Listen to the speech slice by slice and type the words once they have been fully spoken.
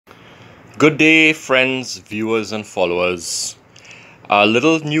Good day, friends, viewers, and followers. A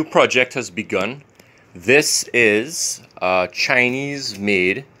little new project has begun. This is a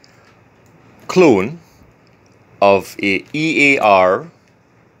Chinese-made clone of a EAR834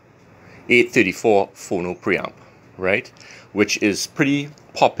 phono preamp, right? Which is pretty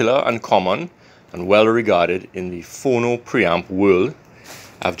popular and common and well regarded in the phono preamp world.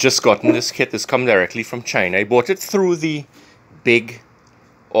 I've just gotten this kit. This comes directly from China. I bought it through the big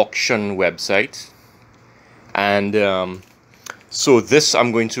auction website, and so this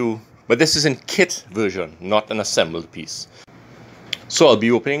but this is in kit version, not an assembled piece. So I'll be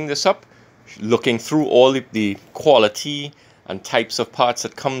opening this up, looking through all the quality and types of parts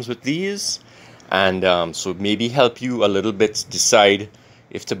that comes with these, and so maybe help you a little bit decide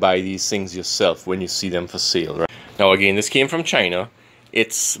if to buy these things yourself when you see them for sale. Right now, again, this came from China.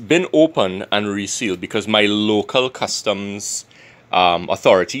 It's been opened and resealed because my local customs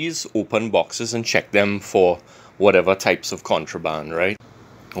authorities open boxes and check them for whatever types of contraband, right?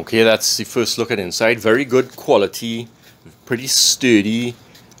 Okay, that's the first look at inside. Very good quality, pretty sturdy.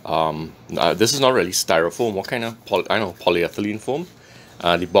 This is not really styrofoam. What kind of polyethylene foam.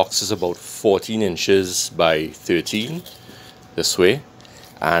 The box is about 14 inches by 13 this way,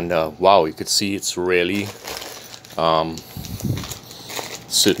 and wow, you could see it's really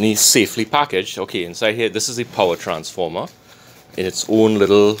certainly safely packaged. Okay, inside here, this is a power transformer in its own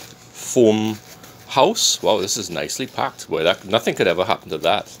little foam house. Wow, this is nicely packed. Boy, nothing could ever happen to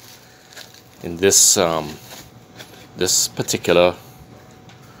that in this this particular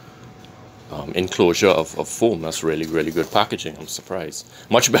enclosure of foam. That's really good packaging. I'm surprised.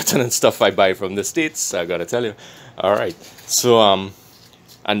 Much better than stuff I buy from the States, I gotta tell you. All right, so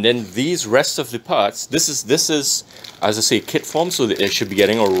and then these rest of the parts, this is as I say, kit form, so they should be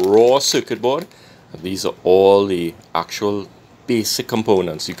getting a raw circuit board. And these are all the actual basic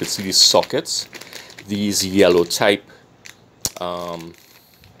components. You could see these sockets, these yellow type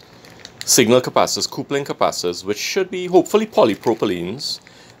signal capacitors, coupling capacitors, which should be hopefully polypropylenes,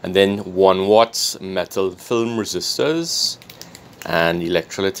 and then 1 watt metal film resistors and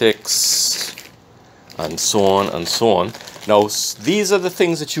electrolytics, and so on and so on. Now, these are the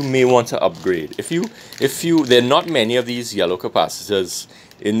things that you may want to upgrade. There are not many of these yellow capacitors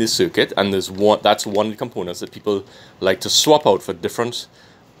in the circuit, and that's one of the components that people like to swap out for different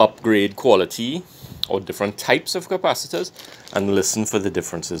upgrade quality or different types of capacitors, and listen for the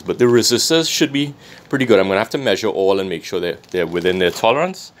differences. But the resistors should be pretty good. I'm going to have to measure all and make sure they're within their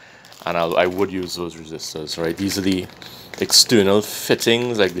tolerance, and I would use those resistors, right? These are the external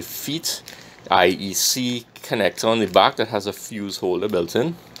fittings, like the feet, IEC connector on the back that has a fuse holder built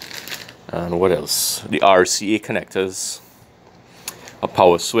in, and what else? The RCA connectors, a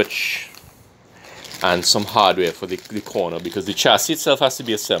power switch, and some hardware for the corner, because the chassis itself has to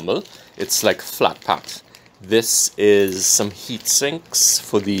be assembled. It's like flat packed. This is some heat sinks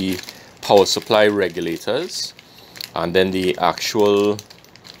for the power supply regulators, and then the actual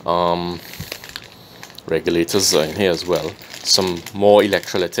regulators are in here as well. Some more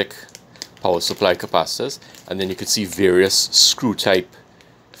electrolytic power supply capacitors, and then you can see various screw type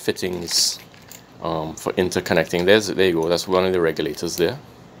fittings for interconnecting. There you go. That's one of the regulators there.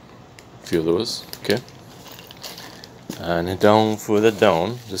 A few of those. Okay. And down, further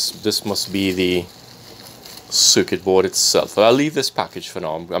down, this must be the circuit board itself. But I'll leave this package for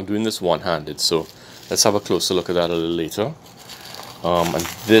now. I'm doing this one-handed, so let's have a closer look at that a little later. And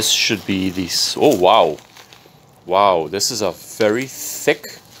this should be this. Oh wow, this is a very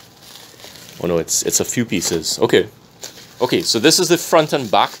thick. Oh no, it's a few pieces. Okay, so this is the front and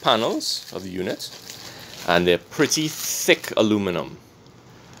back panels of the unit, and they're pretty thick aluminum,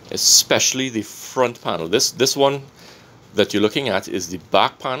 especially the front panel. This one that you're looking at is the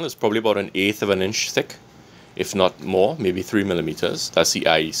back panel. It's probably about 1/8 of an inch thick, if not more, maybe 3 millimeters. That's the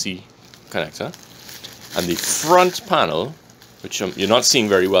IEC connector. And the front panel, which you're not seeing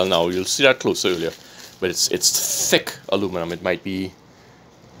very well now, you'll see that closer earlier, but it's thick aluminum. It might be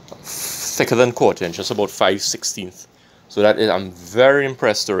thicker than 1/4 inch, just about 5/16. So that is, I'm very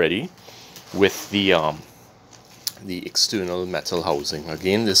impressed already with the external metal housing.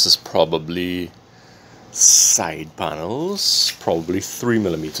 Again, this is probably side panels, probably 3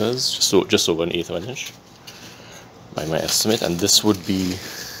 millimeters, just over 1/8 of an inch by my estimate. And this would be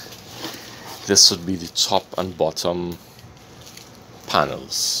the top and bottom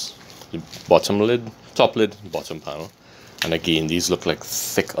panels. The bottom lid, top lid, bottom panel. And again, these look like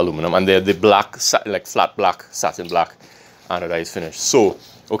thick aluminum, and they're the black, like flat black, satin black anodized finish. So,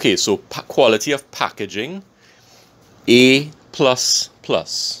 okay, so quality of packaging, A++.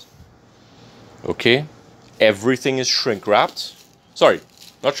 Okay, everything is shrink wrapped. Sorry,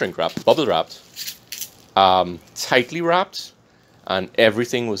 not shrink wrapped, bubble wrapped, tightly wrapped, and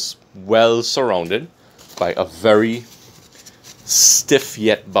everything was well surrounded by a very stiff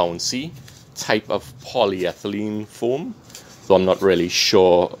yet bouncy type of polyethylene foam. So I'm not really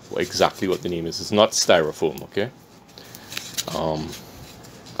sure exactly what the name is. It's not styrofoam, okay?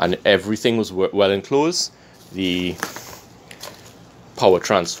 And everything was well enclosed. The power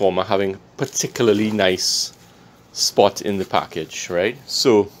transformer having particularly nice spot in the package, right?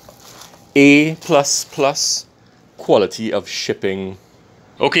 So A++ quality of shipping.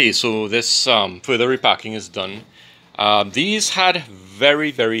 Okay, so this further repacking is done. These had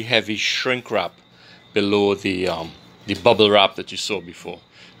very, very heavy shrink wrap below the bubble wrap that you saw before.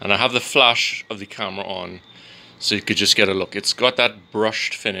 And I have the flash of the camera on so you could just get a look. It's got that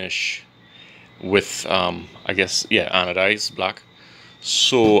brushed finish with, I guess, yeah, anodized black.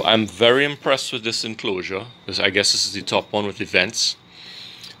 So I'm very impressed with this enclosure. I guess this is the top one with the vents.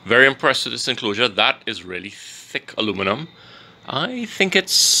 Very impressed with this enclosure. That is really thick aluminum. I think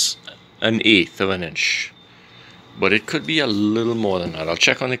it's 1/8 of an inch, but it could be a little more than that. I'll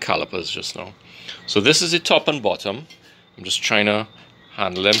check on the calipers just now. So this is the top and bottom. I'm just trying to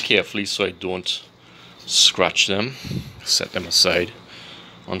handle them carefully so I don't scratch them. Set them aside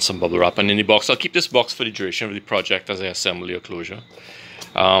on some bubble wrap. And in the box, I'll keep this box for the duration of the project as I assemble the enclosure.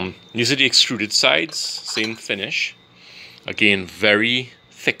 These are the extruded sides, same finish. Again, very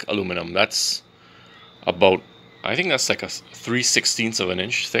thick aluminum. That's about, I think that's like a 3/16 of an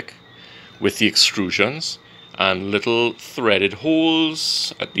inch thick with the extrusions, and little threaded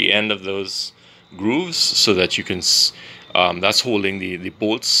holes at the end of those grooves so that you can, that's holding the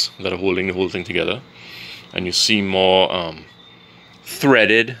bolts that are holding the whole thing together. And you see more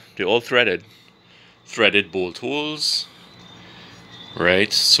threaded, they're all threaded bolt holes,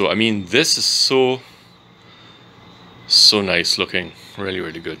 right? So I mean, this is so nice looking,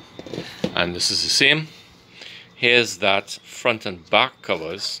 really good. And this is the same. Here's that front and back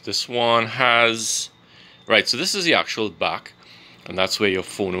covers. This one has, right, so this is the actual back, and that's where your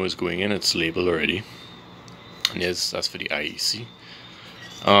phono is going in. It's labeled already. And that's for the IEC.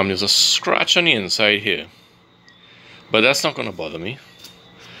 There's a scratch on the inside here, but that's not going to bother me.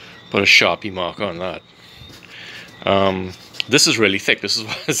 Put a Sharpie marker on that. This is really thick. This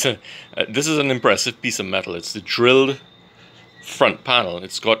is an impressive piece of metal. It's the drilled front panel.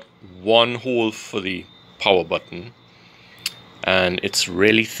 It's got one hole for the power button, and it's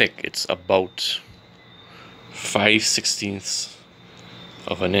really thick. It's about 5/16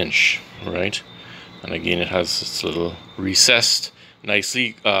 of an inch, right? And again, it has its little recessed,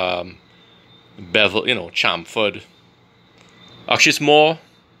 nicely bevel, you know, chamfered. Actually,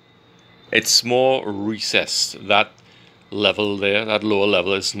 it's more recessed. That level there, that lower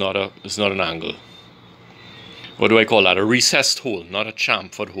level, is not an angle. What do I call that? A recessed hole, not a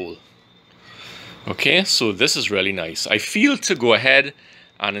chamfered hole. Okay, so this is really nice. I feel to go ahead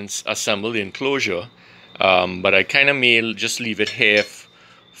and assemble the enclosure, but I kind of may just leave it here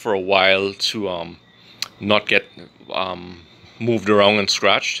for a while to not get moved around and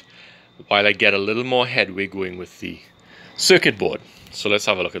scratched, while I get a little more headway going with the circuit board. So let's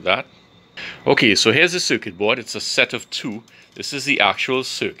have a look at that. Okay, so here's the circuit board. It's a set of two. This is the actual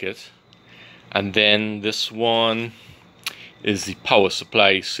circuit, and then this one is the power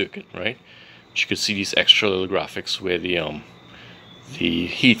supply circuit, right? You can see these extra little graphics where the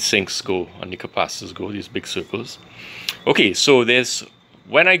heat sinks go and the capacitors go, these big circles. Okay, so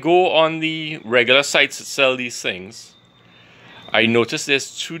when I go on the regular sites that sell these things, I notice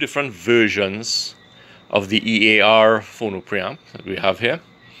there's two different versions of the EAR Phono Preamp that we have here.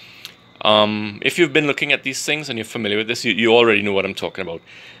 If you've been looking at these things and you're familiar with this, you already know what I'm talking about.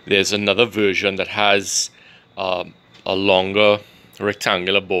 There's another version that has a longer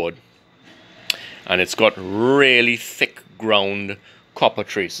rectangular board, and it's got really thick ground copper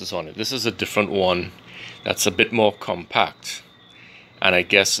traces on it. This is a different one that's a bit more compact, and I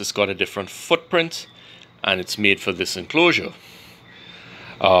guess it's got a different footprint, and it's made for this enclosure.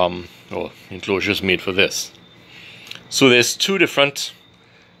 Or enclosure is made for this. So there's two different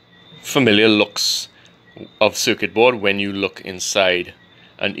familiar looks of circuit board when you look inside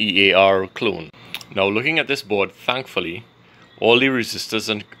an EAR clone. Now, looking at this board, thankfully all the resistors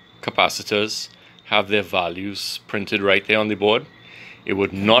and capacitors have their values printed right there on the board. It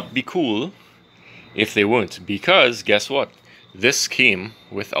would not be cool if they weren't, because guess what? This came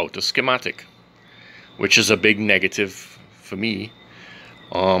without a schematic, which is a big negative for me.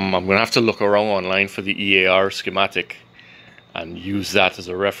 I'm gonna have to look around online for the EAR schematic and use that as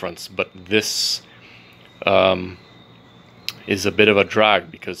a reference. But this is a bit of a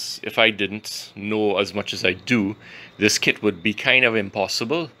drag, because if I didn't know as much as I do, this kit would be kind of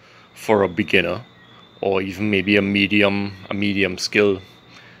impossible for a beginner or even maybe a medium skill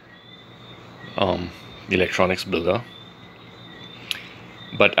electronics builder.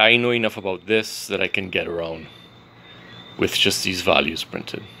 But I know enough about this that I can get around with just these values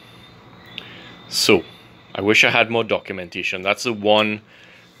printed. So I wish I had more documentation. That's the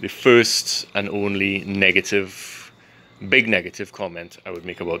first and only big negative comment I would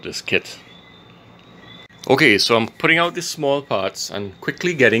make about this kit. Okay, so I'm putting out the small parts and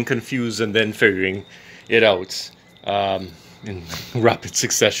quickly getting confused and then figuring it out in rapid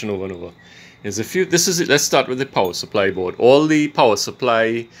succession over and over. There's a few. Let's start with the power supply board. All the power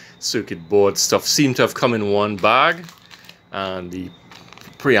supply circuit board stuff seem to have come in one bag, and the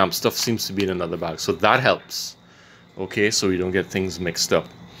preamp stuff seems to be in another bag. So that helps. Okay, so we don't get things mixed up.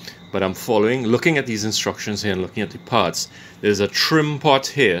 But I'm looking at these instructions here and looking at the parts. There's a trim pot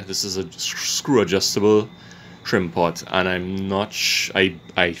here. This is a screw adjustable trim pot, and I'm not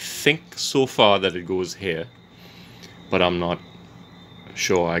I think so far that it goes here, but I'm not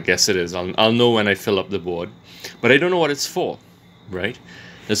sure. I guess it is. I'll know when I fill up the board, but I don't know what it's for, right?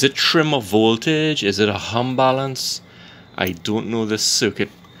 Does it trim a voltage? Is it a hum balance? I don't know this circuit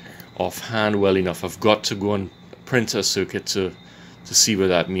offhand well enough. I've got to go and print a circuit to see what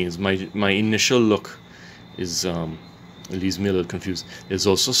that means. My initial look is leaves me a little confused. There's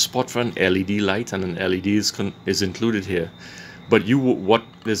also a spot for an LED light, and an LED is included here, but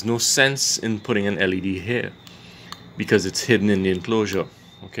there's no sense in putting an LED here because it's hidden in the enclosure.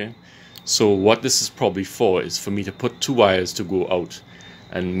 Okay, so what this is probably for is for me to put two wires to go out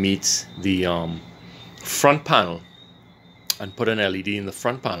and meet the front panel and put an LED in the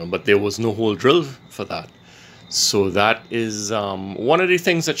front panel, but there was no hole drilled for that. So that is one of the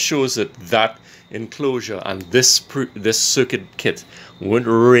things that shows that enclosure and this circuit kit weren't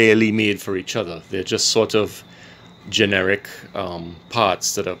really made for each other. They're just sort of generic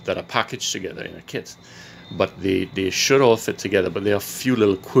parts that are packaged together in a kit, but they should all fit together. But there are a few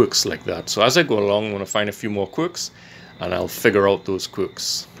little quirks like that. So as I go along, I'm going to find a few more quirks, and I'll figure out those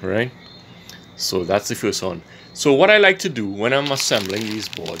quirks. Right? So that's the first one. So what I like to do when I'm assembling these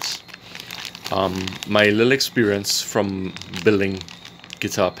boards, my little experience from building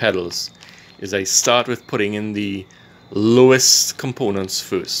guitar pedals, is I start with putting in the lowest components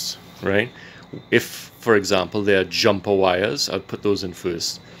first, right? If, for example, there are jumper wires, I'd put those in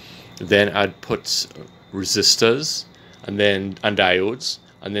first. Then I'd put resistors and diodes,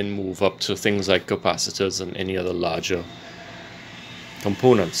 and then move up to things like capacitors and any other larger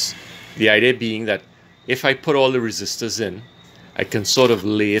components. The idea being that if I put all the resistors in, I can sort of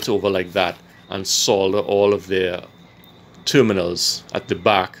lay it over like that and solder all of their terminals at the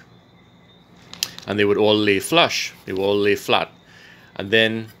back, and they would all lay flush, they would all lay flat, and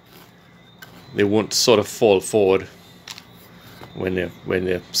then they won't sort of fall forward when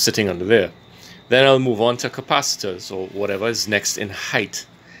they're sitting under there. Then I'll move on to capacitors or whatever is next in height,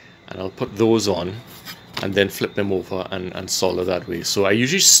 and I'll put those on and then flip them over and solder that way. So I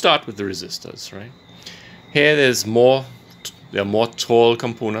usually start with the resistors, right? Here there are more tall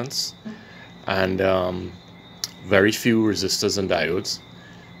components and very few resistors and diodes.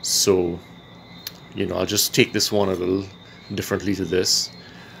 So, you know, I'll just take this one a little differently to this.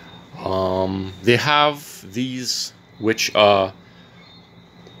 They have these which are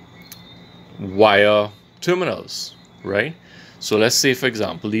wire terminals, right? So let's say, for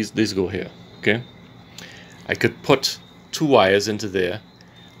example, these go here, okay? I could put two wires into there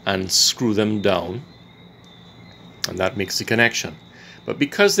and screw them down, and that makes the connection. But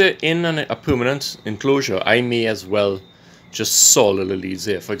because they're in a permanent enclosure, I may as well just solder the leads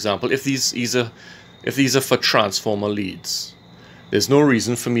there. For example, if these are for transformer leads, there's no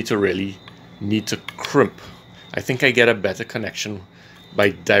reason for me to really need to crimp. I think I get a better connection by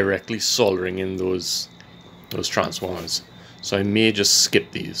directly soldering in those transformers. So I may just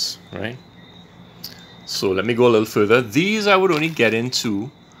skip these, right? So let me go a little further. These I would only get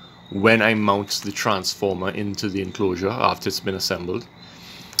into when I mount the transformer into the enclosure after it's been assembled.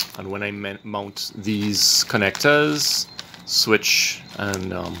 And when I mount these connectors, switch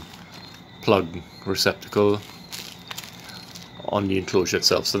and plug receptacle on the enclosure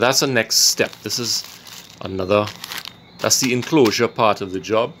itself. So that's the next step. This is that's the enclosure part of the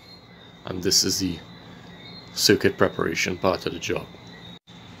job, and this is the circuit preparation part of the job.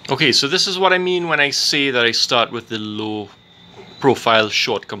 Okay, so this is what I mean when I say that I start with the low profile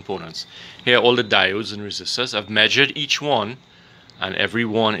short components. Here are all the diodes and resistors. I've measured each one, and every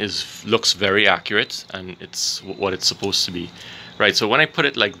one looks very accurate, and it's what it's supposed to be. Right, so when I put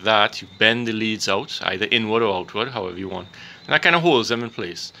it like that, you bend the leads out, either inward or outward, however you want. And that kind of holds them in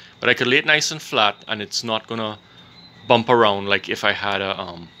place. But I could lay it nice and flat, and it's not gonna bump around like if I had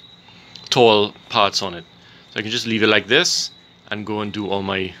a tall parts on it. So I can just leave it like this and go and do all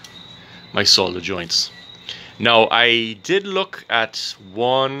my solder joints. Now, I did look at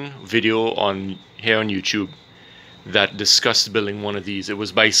one video here on YouTube that discussed building one of these. It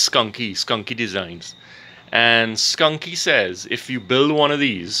was by Skunky Designs. And Skunky says if you build one of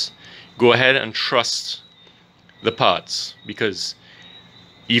these, go ahead and trust the parts, because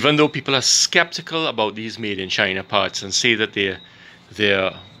even though people are skeptical about these made in China parts and say that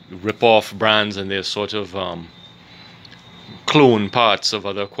they're rip-off brands and they're sort of clone parts of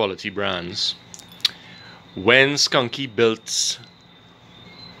other quality brands, when Skunky built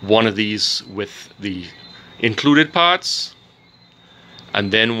one of these with the included parts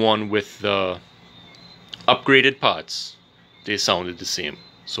and then one with the upgraded parts, they sounded the same.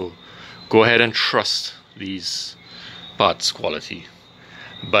 So go ahead and trust these parts quality,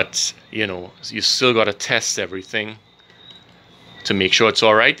 but you know, you still got to test everything to make sure it's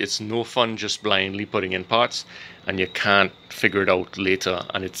all right. It's no fun just blindly putting in parts and you can't figure it out later,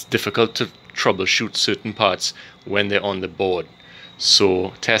 and it's difficult to troubleshoot certain parts when they're on the board.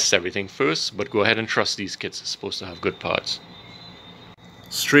 So test everything first, but go ahead and trust these kits. It's supposed to have good parts.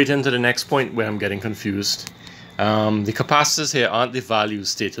 Straight into the next point where I'm getting confused. The capacitors here aren't the values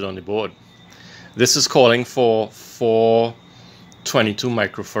stated on the board. This is calling for 4 22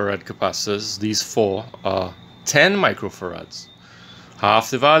 microfarad capacitors. These 4 are 10 microfarads,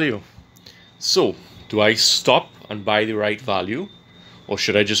 half the value. So do I stop and buy the right value, or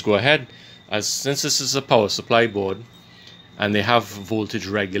should I just go ahead? Since this is a power supply board and they have voltage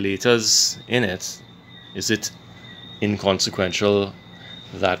regulators in it, is it inconsequential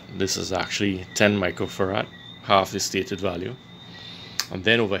that this is actually 10 microfarad, half the stated value? And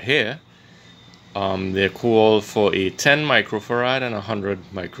then over here, they call for a 10 microfarad and 100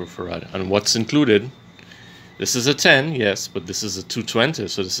 microfarad. And what's included? This is a 10, yes, but this is a 220,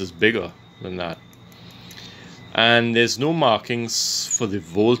 so this is bigger than that. And there's no markings for the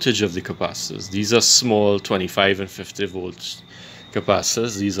voltage of the capacitors. These are small 25 and 50 volt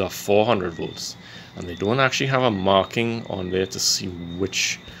capacitors. These are 400 volts. And they don't actually have a marking on there to see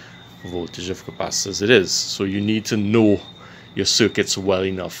which voltage of capacitors it is. So you need to know your circuits well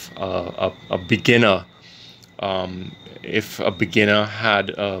enough. A beginner, if a beginner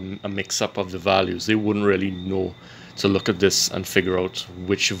had a mix-up of the values, they wouldn't really know to look at this and figure out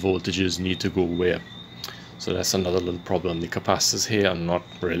which voltages need to go where. So that's another little problem. The capacitors here are not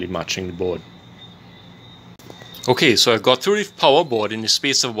really matching the board. Okay, so I got through the power board in the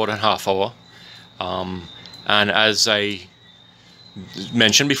space of about a half hour. And as I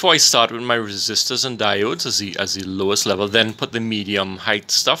mentioned before, I start with my resistors and diodes as the lowest level, then put the medium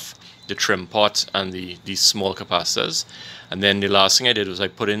height stuff, the trim pot and these small capacitors. And then the last thing I did was I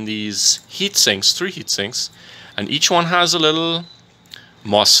put in these heat sinks, 3 heat sinks, and each one has a little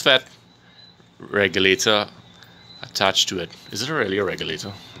MOSFET regulator attached to it. Is it really a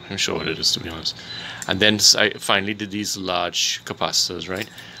regulator? I'm sure what it is, to be honest. And then I finally did these large capacitors, right?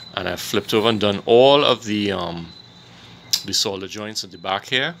 And I flipped over and done all of the solder joints at the back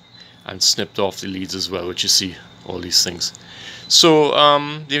here, and snipped off the leads as well, which you see all these things. So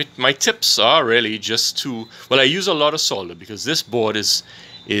my tips are really just to, well, I use a lot of solder because this board is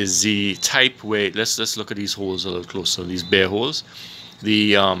the type where, let's look at these holes a little closer, these bare holes.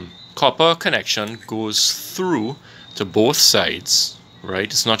 The copper connection goes through to both sides, right?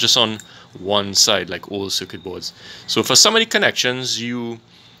 It's not just on one side like old circuit boards. So for some of the connections you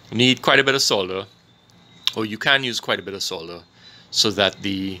need quite a bit of solder, or you can use quite a bit of solder, so that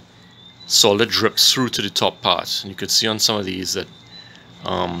the solder drips through to the top part. And you can see on some of these that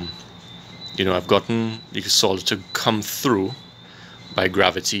you know, I've gotten the solder to come through by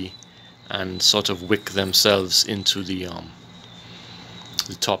gravity and sort of wick themselves into the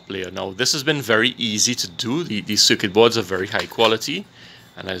top layer. Now this has been very easy to do. These circuit boards are very high quality,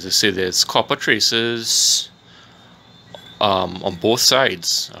 and as I say, there's copper traces on both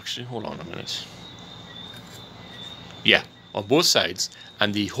sides. Actually, hold on a minute. Yeah, on both sides,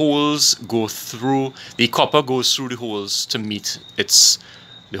 and the holes go through, the copper goes through the holes to meet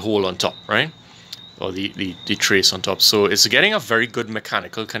the hole on top, right? Or the trace on top. So it's getting a very good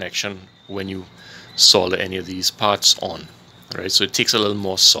mechanical connection when you solder any of these parts on, right? So it takes a little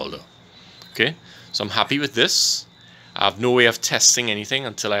more solder. Okay, so I'm happy with this. I have no way of testing anything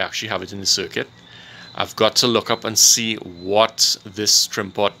until I actually have it in the circuit. I've got to look up and see what this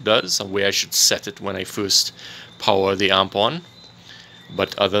trim pot does and where I should set it when I first power the amp on.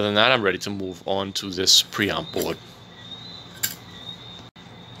 But other than that, I'm ready to move on to this preamp board.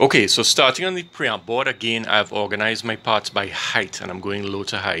 Okay, so starting on the preamp board, again, I've organized my parts by height, and I'm going low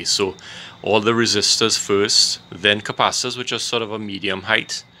to high. So all the resistors first, then capacitors, which are sort of a medium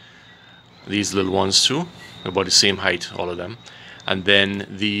height. These little ones too, about the same height, all of them. And then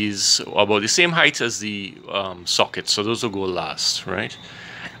these are about the same height as the sockets, so those will go last, right?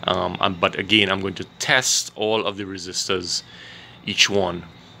 But again, I'm going to test all of the resistors, each one,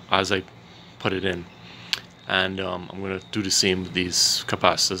 as I put it in. And I'm going to do the same with these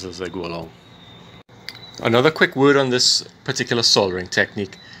capacitors as I go along. Another quick word on this particular soldering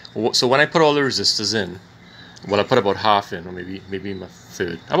technique. So when I put all the resistors in, well, I put about half in, or maybe a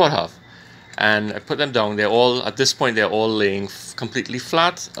third, about half, and I put them down. They're all, at this point, they're all laying completely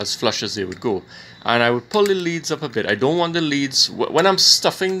flat, as flush as they would go. And I would pull the leads up a bit. I don't want the leads, when I'm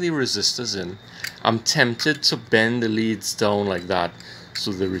stuffing the resistors in, I'm tempted to bend the leads down like that,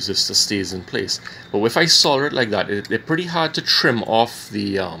 so the resistor stays in place. But if I solder it like that, they're pretty hard to trim off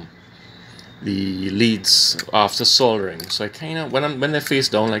the leads after soldering. So I kind of, when they're face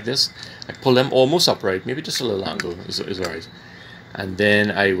down like this, I pull them almost upright, maybe just a little angle is alright, and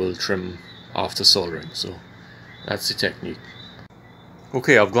then I will trim after soldering. So that's the technique.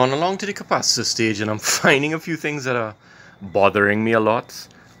 Okay, I've gone along to the capacitor stage, and I'm finding a few things that are bothering me a lot,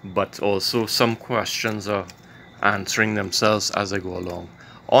 but also some questions are answering themselves as I go along.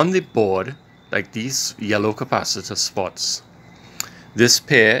 On the board, like these yellow capacitor spots, this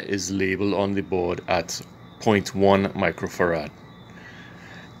pair is labeled on the board at 0.1 microfarad.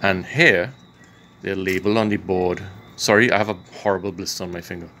 And here, they're labeled on the board, sorry, I have a horrible blister on my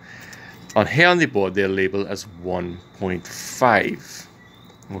finger. On here on the board, they're labeled as 1.5.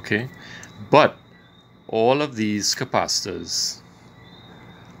 Okay? But all of these capacitors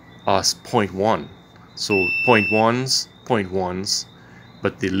are 0.1. So 0.1s,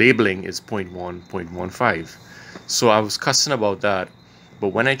 but the labeling is 0.1, 0.15. So I was cussing about that, but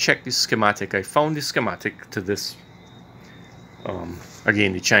when I checked the schematic, I found the schematic to this,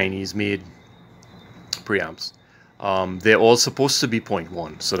 again, the Chinese made preamps. They're all supposed to be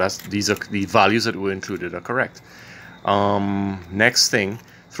 0.1, so these are the values that were included are correct. Next thing,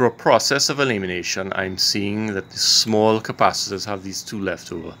 through a process of elimination, I'm seeing that the small capacitors have these two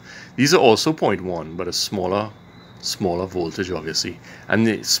left over. These are also 0.1, but a smaller voltage, obviously. And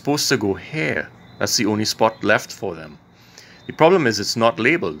it's supposed to go here. That's the only spot left for them. The problem is it's not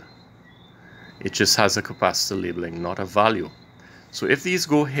labeled. It just has a capacitor labeling, not a value. So if these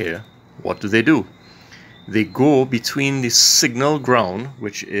go here, what do? They go between the signal ground,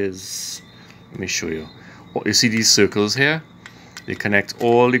 which is, let me show you. You see these circles here? They connect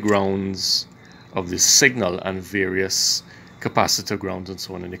all the grounds of the signal and various capacitor grounds and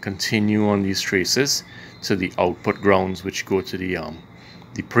so on, and they continue on these traces to the output grounds, which go to the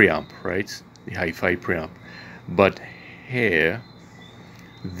preamp, right? The hi-fi preamp. But here,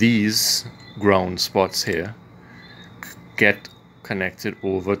 these ground spots here get connected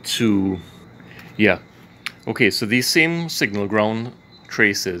over to, yeah. Okay, so these same signal ground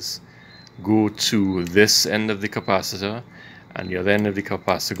traces go to this end of the capacitor, and the other end of the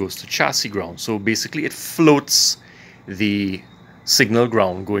capacitor goes to chassis ground. So basically it floats the signal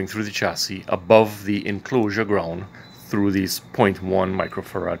ground going through the chassis above the enclosure ground through these 0.1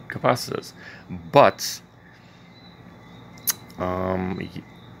 microfarad capacitors. But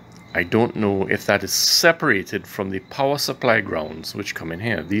I don't know if that is separated from the power supply grounds, which come in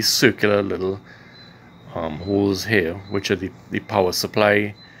here. These circular little holes here, which are the power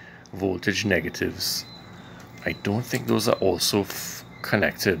supply voltage negatives. I don't think those are also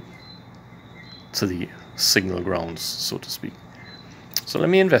connected to the signal grounds, so to speak. So let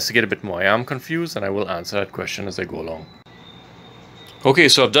me investigate a bit more. I am confused, and I will answer that question as I go along. Okay,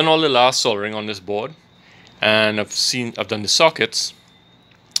 so I've done all the last soldering on this board, and I've done the sockets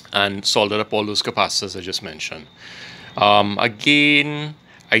and soldered up all those capacitors I just mentioned. Again,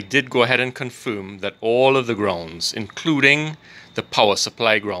 I did go ahead and confirm that all of the grounds, including the power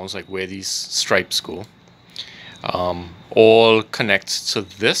supply grounds, like where these stripes go, all connect to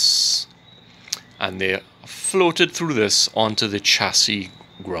this, and they're floated through this onto the chassis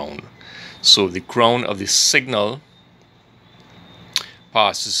ground. So the ground of the signal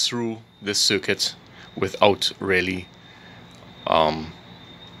passes through this circuit without really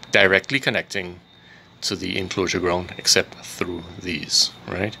directly connecting to the enclosure ground, except through these,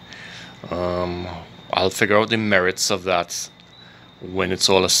 right? I'll figure out the merits of that when it's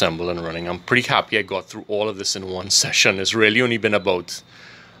all assembled and running. I'm pretty happy I got through all of this in one session. It's really only been about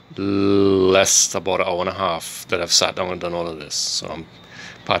about an hour and a half that I've sat down and done all of this. So I'm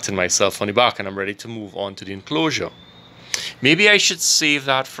patting myself on the back, and I'm ready to move on to the enclosure. Maybe I should save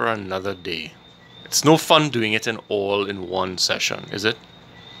that for another day. It's no fun doing it all in one session, is it?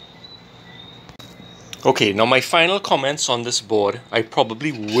 Okay, now my final comments on this board, I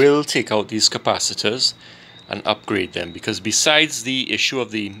probably will take out these capacitors and upgrade them, because besides the issue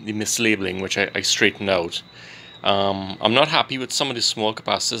of the mislabeling, which I straightened out, I'm not happy with some of the small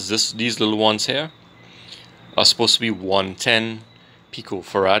capacitors. These little ones here are supposed to be 110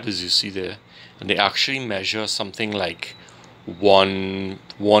 picofarad, as you see there, and they actually measure something like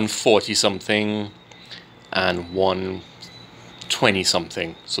 140 something and 120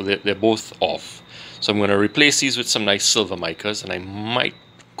 something, so they're both off. So I'm going to replace these with some nice silver micas, and I might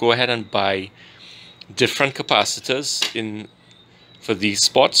go ahead and buy different capacitors for these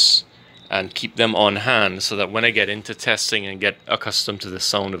spots and keep them on hand, so that when I get into testing and get accustomed to the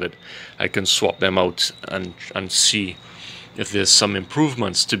sound of it, I can swap them out and see if there's some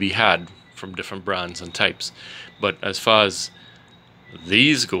improvements to be had from different brands and types. But as far as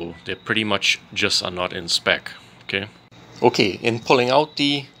these go, they pretty much just are not in spec. Okay, in pulling out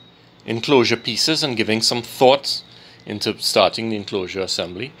the enclosure pieces and giving some thought into starting the enclosure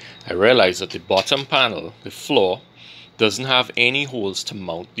assembly, I realized that the bottom panel, the floor, doesn't have any holes to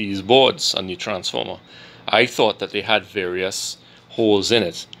mount these boards on the transformer. I thought that they had various holes in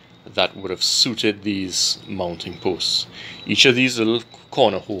it that would have suited these mounting posts. Each of these little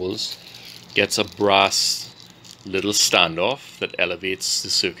corner holes gets a brass little standoff that elevates the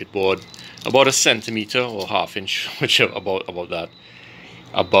circuit board about a centimeter or half inch, whichever, about that,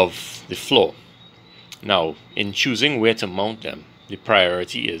 above the floor. Now, in choosing where to mount them, the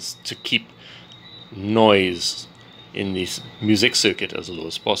priority is to keep noise in the music circuit as low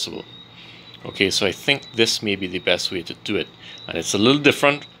as possible. Okay, so I think this may be the best way to do it, and it's a little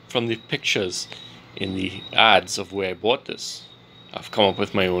different from the pictures in the ads of where I bought this. I've come up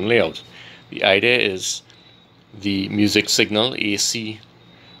with my own layout. The idea is the music signal, AC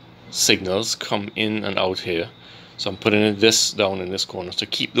signals, come in and out here. So I'm putting this down in this corner to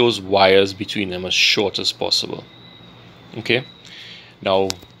keep those wires between them as short as possible. Okay, now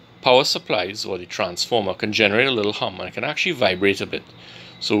power supplies or the transformer can generate a little hum, and it can actually vibrate a bit.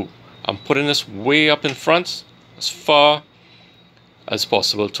 So I'm putting this way up in front, as far as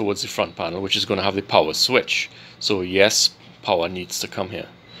possible towards the front panel, which is going to have the power switch. So yes, power needs to come here.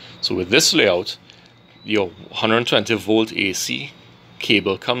 So with this layout, your 120 volt AC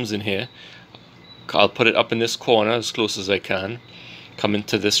cable comes in here. I'll put it up in this corner as close as I can, come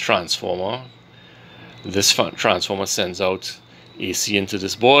into this transformer. This transformer sends out AC into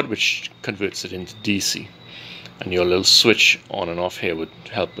this board, which converts it into DC, and your little switch on and off here would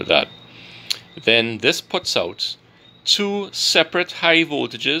help with that. Then this puts out two separate high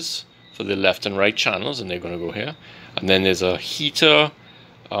voltages for the left and right channels, and they're going to go here. And then there's a heater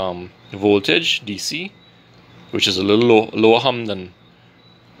voltage DC, which is a little lower hum than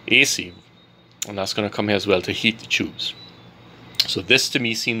AC, and that's going to come here as well to heat the tubes. So this to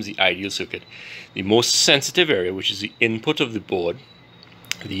me seems the ideal circuit. The most sensitive area, which is the input of the board,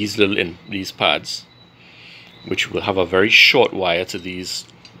 these pads, which will have a very short wire to these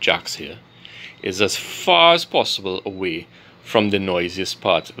jacks here, is as far as possible away from the noisiest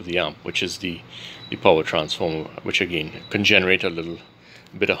part of the amp, which is the power transformer, which again can generate a little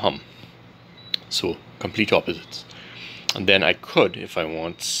bit of hum. So complete opposites. And then I could, if I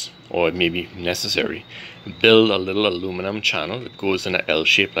want, or it may be necessary, build a little aluminum channel that goes in an L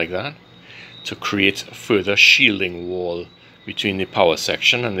shape like that to create a further shielding wall between the power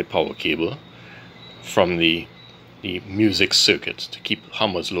section and the power cable from the music circuit to keep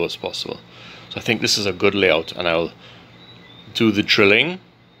hum as low as possible. So I think this is a good layout, and I'll do the drilling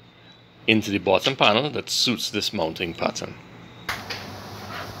into the bottom panel that suits this mounting pattern.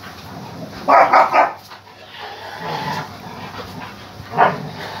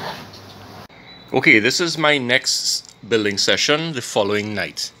 Okay, this is my next building session the following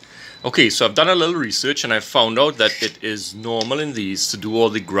night. Okay, so I've done a little research, and I've found out that it is normal in these to do all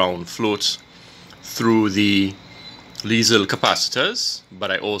the ground floats through these little capacitors,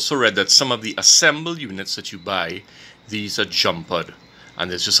 but I also read that some of the assembled units that you buy, these are jumpered,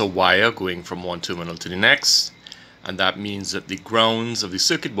 and there's just a wire going from one terminal to the next, and that means that the grounds of the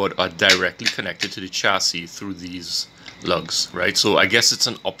circuit board are directly connected to the chassis through these lugs, right? So I guess it's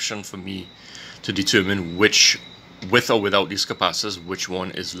an option for me to determine which, with or without these capacitors, which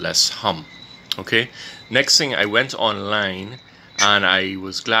one is less hum. Okay, next thing, I went online, and I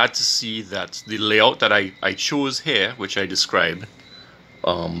was glad to see that the layout that I chose here, which I described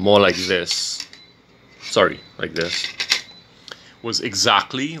more like this, like this, was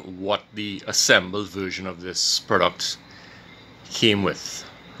exactly what the assembled version of this product came with,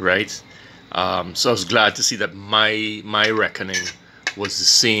 right? So I was glad to see that my reckoning was the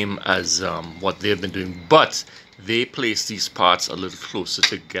same as what they've been doing, but they placed these parts a little closer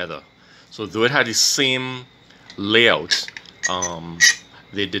together. So though it had the same layout,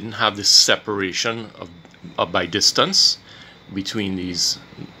 they didn't have this separation of by distance between these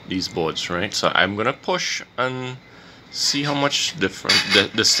boards, right? So I'm gonna push and see how much different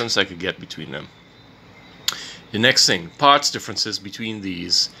distance I could get between them. The next thing, parts differences between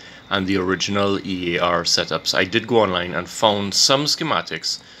these and the original EAR setups. I did go online and found some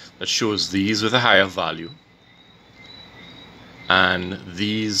schematics that shows these with a higher value and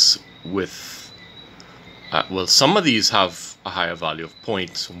these with well, some of these have a higher value of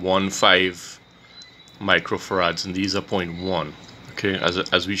 0.15 microfarads and these are 0.1. Okay, as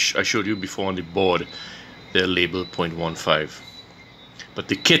I showed you before on the board, they're labeled 0.15, but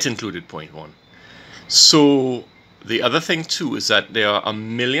the kit included 0.1. So the other thing too is that there are a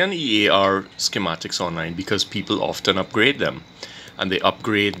million EAR schematics online because people often upgrade them, and they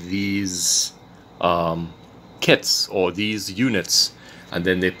upgrade these kits or these units, and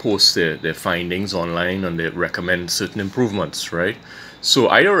then they post their findings online and they recommend certain improvements, right? So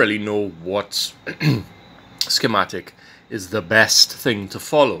I don't really know what schematic is the best thing to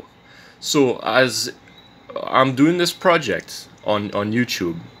follow. So as I'm doing this project on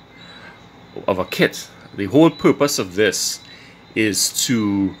YouTube of a kit, the whole purpose of this is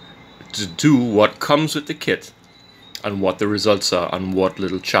to do what comes with the kit and what the results are and what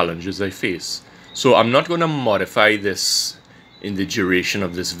little challenges I face. So I'm not going to modify this in the duration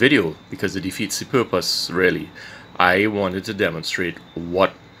of this video because it defeats the purpose, really. I wanted to demonstrate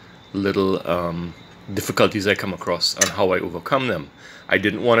what little difficulties I come across and how I overcome them. I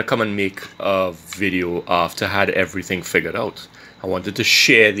didn't want to come and make a video after I had everything figured out. I wanted to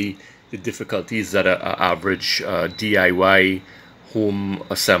share the difficulties that an average DIY home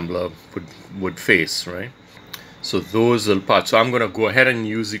assembler would face, right? So those little parts. So I'm going to go ahead and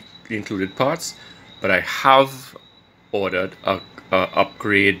use the included parts, but I have ordered a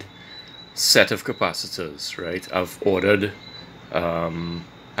upgrade set of capacitors, right? I've ordered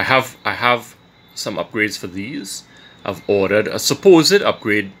I have some upgrades for these. I've ordered a supposed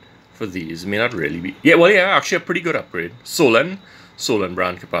upgrade for these. It may not really be. Yeah, well, yeah, actually a pretty good upgrade. Solon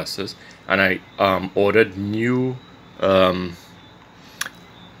brand capacitors, and I ordered new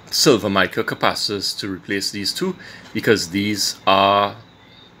silver mica capacitors to replace these two because these are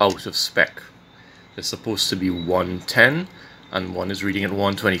out of spec. They're supposed to be 110 and one is reading at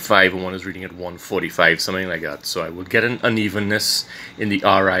 125 and one is reading at 145, something like that. So I will get an unevenness in the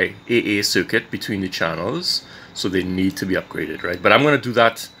RIAA circuit between the channels, so they need to be upgraded, right? But I'm going to do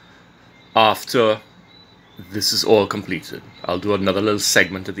that after this is all completed. I'll do another little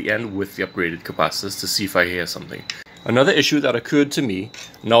segment at the end with the upgraded capacitors to see if I hear something. Another issue that occurred to me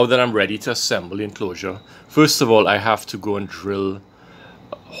now that I'm ready to assemble the enclosure, first of all, I have to go and drill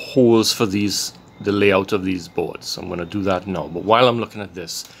holes for the layout of these boards. I'm going to do that now. But while I'm looking at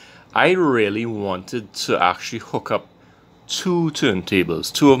this, I really wanted to actually hook up two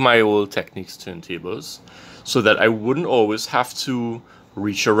turntables, two of my old Technics turntables, so that I wouldn't always have to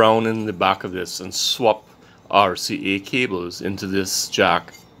reach around in the back of this and swap RCA cables into this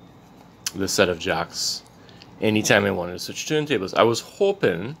jack, this set of jacks, anytime I wanted to switch turntables. I was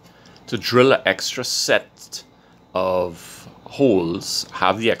hoping to drill an extra set of holes,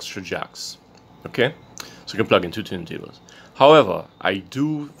 have the extra jacks, okay, so you can plug in two turntables. However, I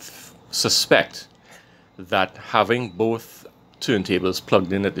do suspect that having both turntables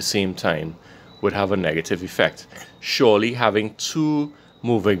plugged in at the same time would have a negative effect. Surely having two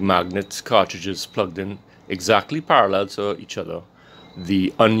moving magnet cartridges plugged in exactly parallel to each other,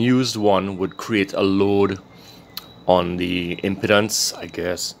 the unused one would create a load on the impedance, I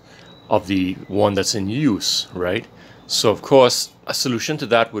guess, of the one that's in use, right? So of course, a solution to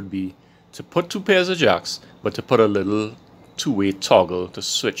that would be to put two pairs of jacks, but to put a little two-way toggle to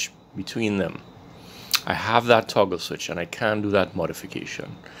switch between them. I have that toggle switch and I can do that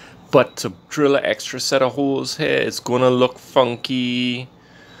modification. But to drill an extra set of holes here, it's gonna look funky.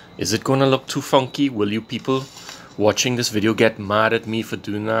 Is it gonna look too funky? Will you people watching this video get mad at me for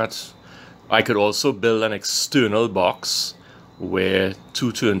doing that? I could also build an external box where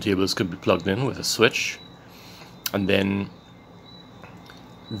two turntables could be plugged in with a switch, and then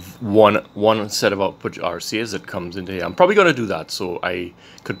one set of output RCAs that comes into here. I'm probably going to do that, so I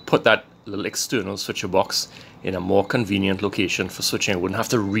could put that little external switcher box in a more convenient location for switching. I wouldn't have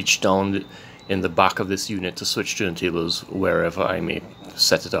to reach down in the back of this unit to switch turntables wherever I may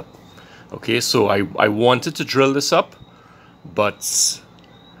set it up. Okay, so I wanted to drill this up, but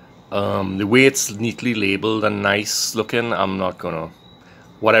the way it's neatly labeled and nice looking, I'm not gonna.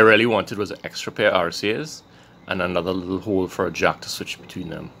 What I really wanted was an extra pair of RCAs and another little hole for a jack to switch between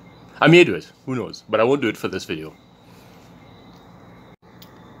them. I may do it, who knows, but I won't do it for this video.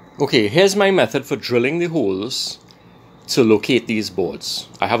 Okay, here's my method for drilling the holes to locate these boards.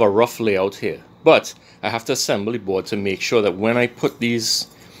 I have a rough layout here, but I have to assemble the board to make sure that when I put these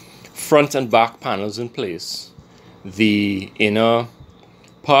front and back panels in place, the inner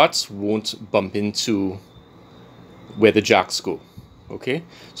parts won't bump into where the jacks go. Okay,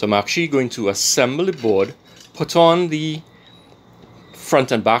 so I'm actually going to assemble the board, put on the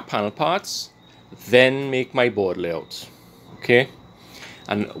front and back panel parts, then make my board layout. Okay,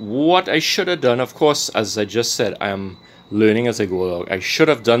 and what I should have done, of course, as I just said, I am learning as I go along. I should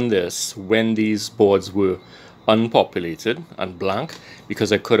have done this when these boards were unpopulated and blank, because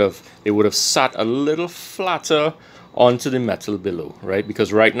they would have sat a little flatter onto the metal below, right?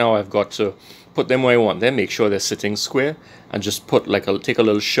 Because right now I've got to put them where I want them, make sure they're sitting square, and just put take a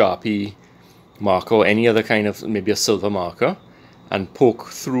little Sharpie marker or any other kind of, maybe a silver marker, and poke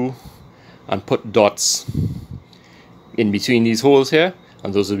through and put dots in between these holes here,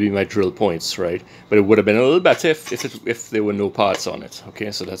 and those would be my drill points, right? But it would have been a little better if there were no parts on it.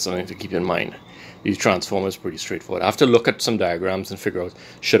 Okay, so that's something to keep in mind. These transformers are pretty straightforward. I have to look at some diagrams and figure out,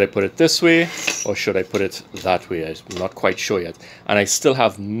 should I put it this way or should I put it that way? I'm not quite sure yet, and I still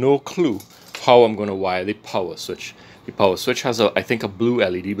have no clue how I'm going to wire the power switch. The power switch has I think a blue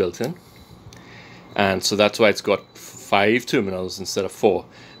LED built in, and so that's why it's got 5 terminals instead of 4.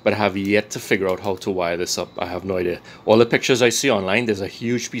 But I have yet to figure out how to wire this up. I have no idea. All the pictures I see online, there's a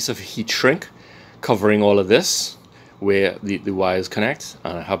huge piece of heat shrink covering all of this where the wires connect,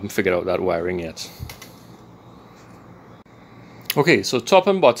 and I haven't figured out that wiring yet. Okay, so top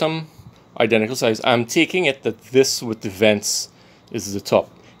and bottom identical size. I'm taking it that this with the vents is the top.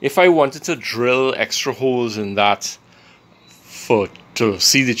 If I wanted to drill extra holes in that to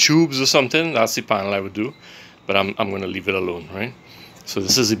see the tubes or something, that's the panel I would do, but I'm going to leave it alone, right? So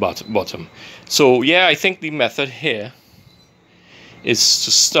this is the bottom. So yeah, I think the method here is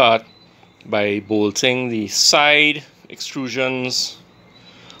to start by bolting the side extrusions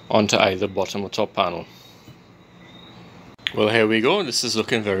onto either bottom or top panel. Well, here we go. This is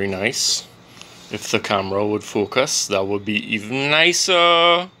looking very nice. If the camera would focus, that would be even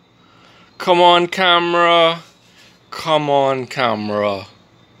nicer. Come on, camera. Come on, camera.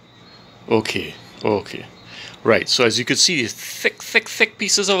 Okay, okay. Right, so as you can see, these thick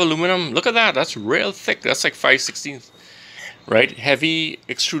pieces of aluminum. Look at that, that's real thick. That's like 5/16, right? Heavy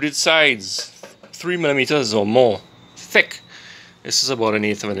extruded sides, 3 millimeters or more thick. This is about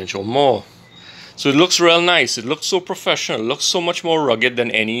 1/8 of an inch or more. So it looks real nice. It looks so professional. It looks so much more rugged than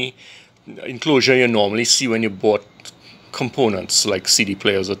any enclosure you normally see when you bought components like CD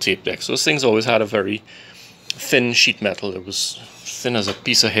players or tape decks. Those things always had a very thin sheet metal. It was thin as a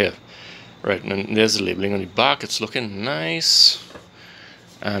piece of hair. Right, and there's the labeling on the back. It's looking nice.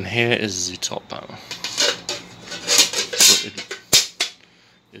 And here is the top panel. So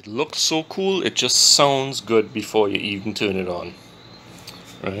it looks so cool, it just sounds good before you even turn it on.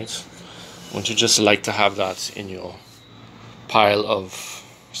 Right? Wouldn't you just like to have that in your pile of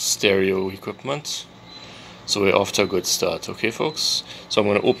stereo equipment? So we're off to a good start, okay folks? So I'm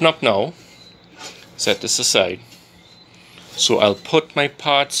going to open up now, set this aside. So I'll put my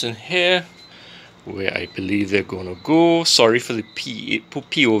parts in here where I believe they're gonna go. Sorry for the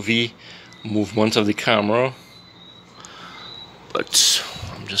POV movement of the camera, but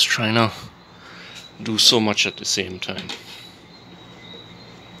I'm just trying to do so much at the same time.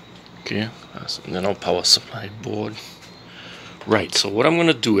 Okay, and then our power supply board. Right, so what I'm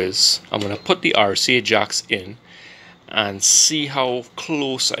gonna do is I'm gonna put the RCA jacks in and see how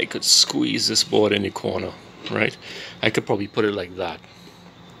close I could squeeze this board in the corner. Right, I could probably put it like that.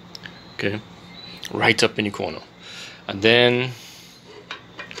 Okay, right up in the corner, and then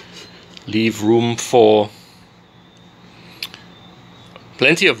leave room for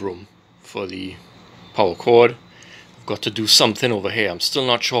plenty of room for the power cord. I've got to do something over here. I'm still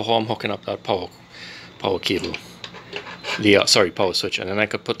not sure how I'm hooking up that power cable. The power switch, and then I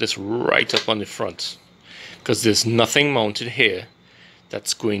could put this right up on the front because there's nothing mounted here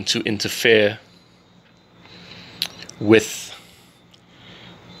that's going to interfere with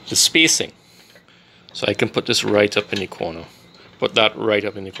the spacing. So I can put this right up in the corner. Put that right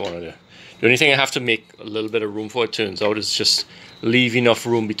up in the corner there. The only thing I have to make a little bit of room for, it turns out, is just leave enough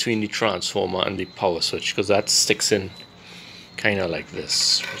room between the transformer and the power switch, because that sticks in kind of like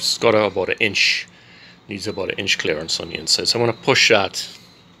this. It's got about an inch, needs about an inch clearance on the inside. So I'm going to push that.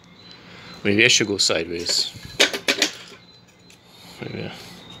 Maybe I should go sideways. Maybe.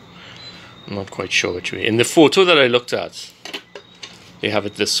 I'm not quite sure which way. In the photo that I looked at, they have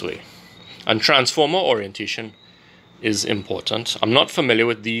it this way. And transformer orientation is important. I'm not familiar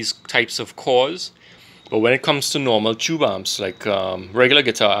with these types of cores, But when it comes to normal tube amps, like regular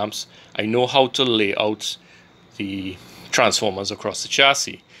guitar amps, I know how to lay out the transformers across the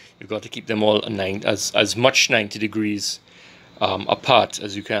chassis. You've got to keep them all as much 90 degrees apart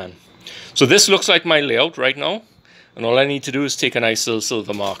as you can. So this looks like my layout right now, and all I need to do is take a nice little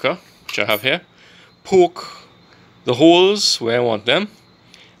silver marker, which I have here, poke the holes where I want them,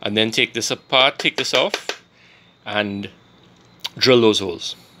 and then take this apart, take this off, and drill those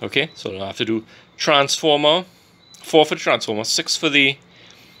holes. Okay, so I have to do transformer, 4 for the transformer, 6 for the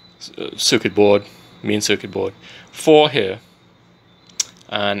circuit board, main circuit board, 4 here.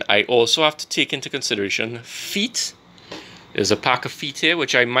 And I also have to take into consideration feet. There's a pack of feet here,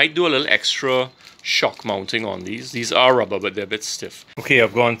 which I might do a little extra shock mounting on these. These are rubber, but they're a bit stiff. Okay,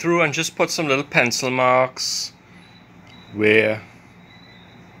 I've gone through and just put some little pencil marks where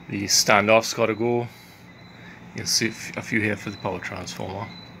the standoff's got to go. You'll see a few here for the power transformer.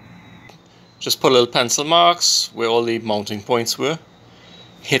 Just put little pencil marks where all the mounting points were.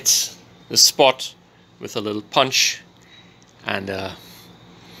 Hit the spot with a little punch and a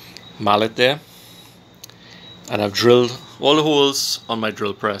mallet there. And I've drilled all the holes on my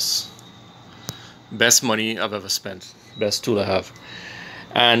drill press. Best money I've ever spent. Best tool I have.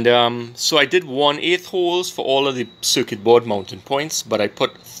 And so I did 1/8 holes for all of the circuit board mounting points, but I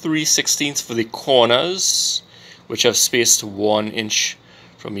put 3/16 for the corners, which I've spaced 1 inch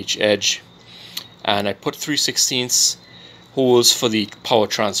from each edge. And I put 3/16 holes for the power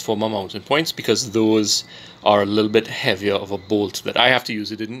transformer mounting points because those are a little bit heavier of a bolt that I have to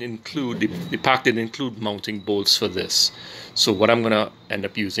use. It didn't include, the pack didn't include mounting bolts for this. So what I'm going to end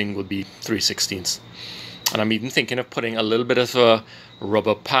up using will be 3/16. And I'm even thinking of putting a little bit of a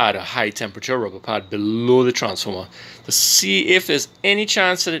rubber pad, a high temperature rubber pad below the transformer to see if there's any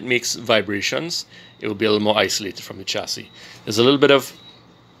chance that it makes vibrations. It will be a little more isolated from the chassis. There's a little bit of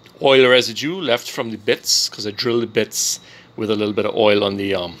oil residue left from the bits because I drilled the bits with a little bit of oil on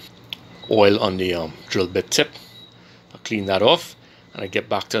the drill bit tip. I'll clean that off and I get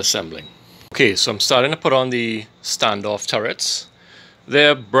back to assembling. Okay, so I'm starting to put on the standoff turrets.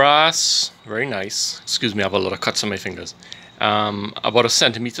 They're brass, very nice. Excuse me, I have a lot of cuts on my fingers. About 1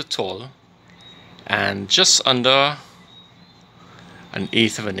 centimeter tall and just under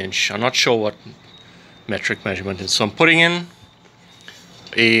 1/8 of an inch. I'm not sure what metric measurement is. So I'm putting in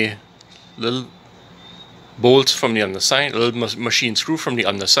a little bolt from the underside, a little machine screw from the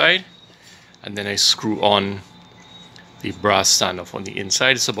underside, and then I screw on the brass standoff on the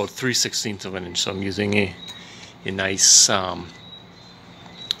inside. It's about 3/16 of an inch, so I'm using a nice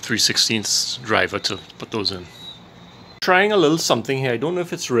 3/16 driver to put those in. Trying a little something here. I don't know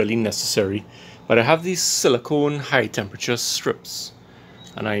if it's really necessary, but I have these silicone high temperature strips,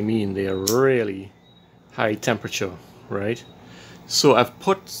 and I mean they are really high temperature, right? So I've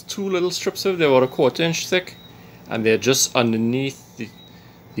put 2 little strips of, they're about 1/4 inch thick, and they're just underneath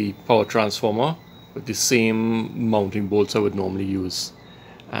the power transformer with the same mounting bolts I would normally use.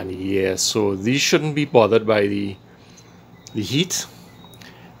 And yeah, so these shouldn't be bothered by the heat,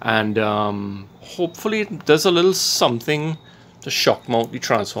 and hopefully it does a little something to shock mount the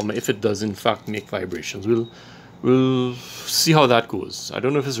transformer if it does in fact make vibrations. We'll see how that goes. I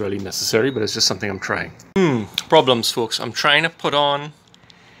don't know if it's really necessary, but it's just something I'm trying. Problems, folks. I'm trying to put on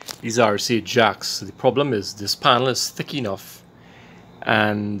these RCA jacks. The problem is this panel is thick enough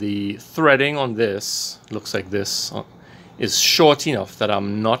and the threading on this looks like this is short enough that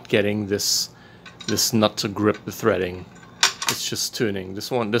I'm not getting this nut to grip the threading. It's just turning.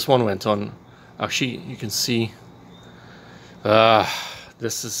 This one went on. Actually, you can see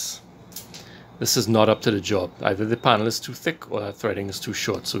this is not up to the job. Either the panel is too thick or the threading is too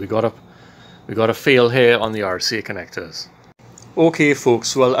short. So we got a fail here on the RCA connectors. Okay,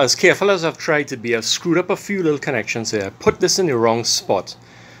 folks, well, as careful as I've tried to be, I've screwed up a few little connections here. I put this in the wrong spot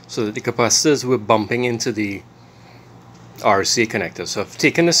so that the capacitors were bumping into the RCA connector. So I've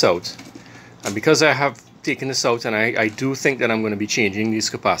taken this out, and because I have taken this out, and I do think that I'm going to be changing these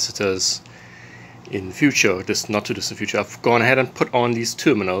capacitors in the future, just not too distant future, I've gone ahead and put on these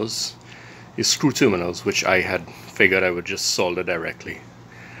terminals, these screw terminals, which I had figured I would just solder directly.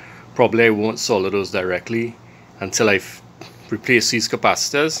 Probably I won't solder those directly until I've replaced these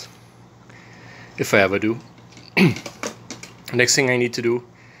capacitors, if I ever do. Next thing I need to do,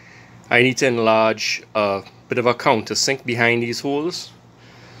 I need to enlarge a bit of a countersink behind these holes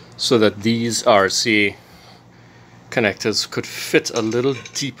so that these RCA connectors could fit a little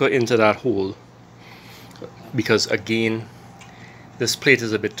deeper into that hole, because again, this plate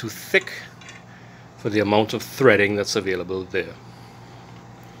is a bit too thick for the amount of threading that's available there.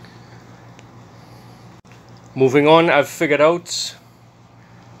 Moving on, I've figured out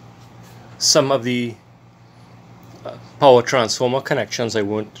some of the power transformer connections I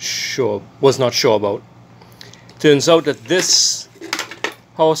was not sure about. Turns out that this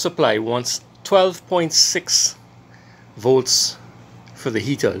power supply wants 12.6 volts for the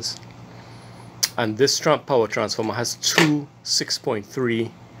heaters, and this power transformer has two 6.3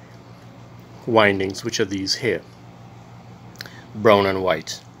 windings, which are these here, brown and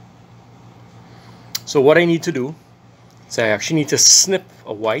white. So what I need to do is I actually need to snip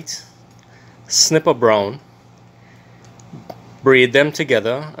a white, snip a brown, braid them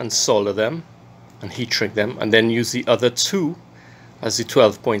together and solder them and heat shrink them, and then use the other two as the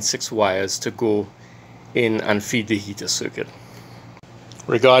 12.6 wires to go in and feed the heater circuit.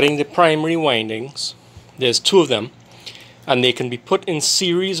 Regarding the primary windings, there's two of them, and they can be put in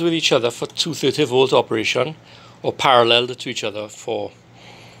series with each other for 230 volt operation, or parallel to each other for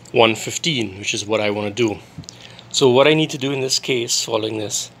 115, which is what I want to do. So what I need to do in this case, following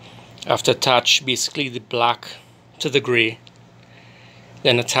this, I have to attach basically the black to the gray,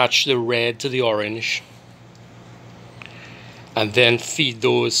 then attach the red to the orange, and then feed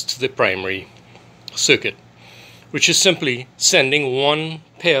those to the primary circuit, which is simply sending one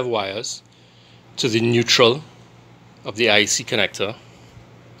pair of wires to the neutral of the IC connector,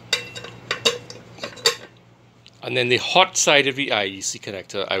 and then the hot side of the IEC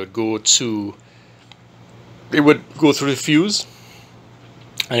connector it would go through the fuse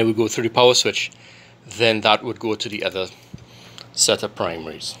and it would go through the power switch, then that would go to the other set of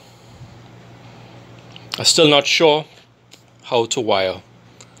primaries. I'm still not sure how to wire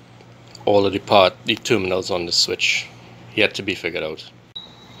all of the terminals on the switch, yet to be figured out.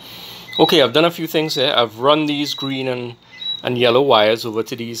 Okay, I've done a few things here. I've run these green and yellow wires over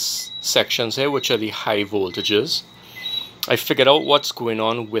to these sections here, which are the high voltages. I figured out what's going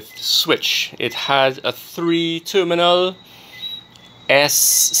on with the switch. It had a 3-terminal S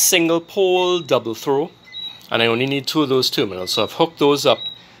single pole double throw, and I only need 2 of those terminals, so I've hooked those up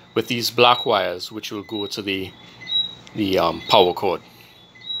with these black wires, which will go to the power cord.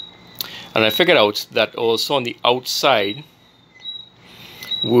 And I figured out that also on the outside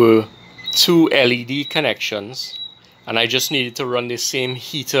were 2 LED connections, and I just needed to run the same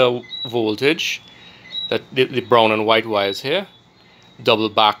heater voltage, that the brown and white wires here, double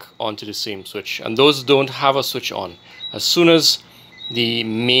back onto the same switch, and those don't have a switch on. As soon as the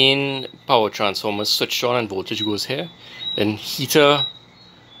main power transformer is switched on and voltage goes here, then heater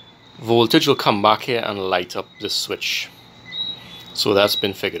voltage will come back here and light up this switch. So that's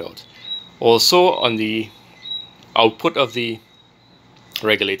been figured out. Also on the output of the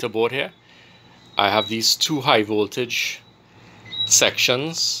regulator board here, I have these 2 high voltage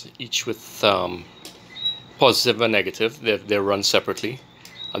sections, each with positive and negative. They're run separately.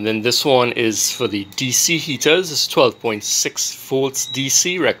 And then this one is for the DC heaters. It's 12.6 volts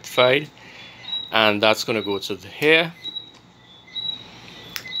DC rectified, and that's going to go to here.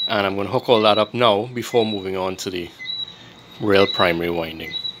 And I'm going to hook all that up now before moving on to the real primary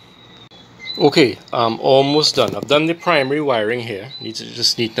winding. Okay, I'm almost done. I've done the primary wiring here. Need to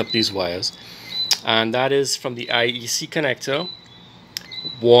just neaten up these wires, and that is from the IEC connector.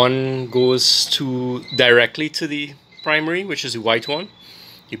 One goes directly to the primary, which is the white one.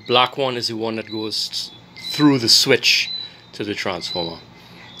 The black one is the one that goes through the switch to the transformer.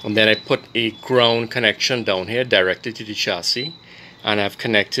 And then I put a ground connection down here directly to the chassis, and I've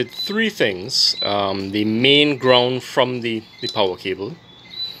connected 3 things. The main ground from the power cable,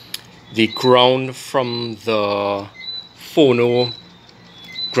 the ground from the Phono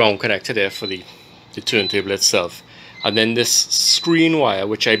ground connector there for the turntable itself, and then this screen wire,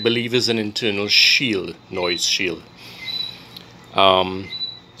 which I believe is an internal shield, noise shield.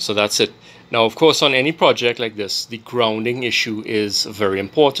 So that's it. Now, of course, on any project like this, the grounding issue is a very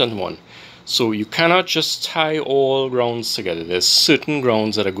important one. So you cannot just tie all grounds together. There's certain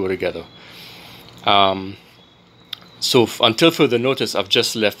grounds that go together. So until further notice, I've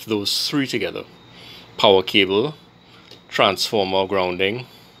just left those 3 together: power cable, transformer grounding,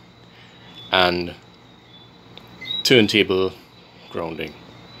 and turntable grounding.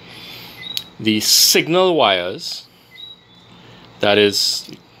 The signal wires, that is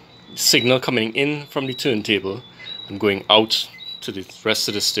signal coming in from the turntable and going out to the rest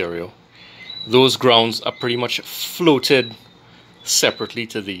of the stereo, those grounds are pretty much floated separately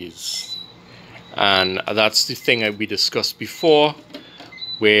to these. And that's the thing we discussed before,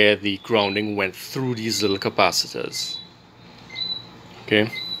 where the grounding went through these little capacitors. Okay,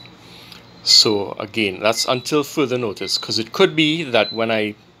 so again, that's until further notice, because it could be that when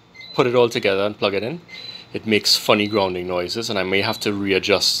I put it all together and plug it in, it makes funny grounding noises, and I may have to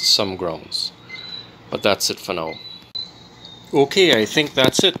readjust some grounds. But that's it for now. Okay, I think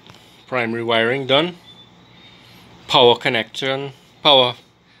that's it. Primary wiring done. power connection, power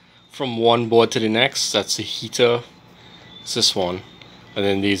from one board to the next. That's the heater, it's this one, and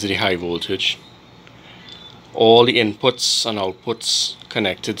then these are the high voltage. All the inputs and outputs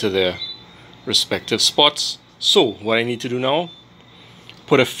connected to their respective spots. So what I need to do now,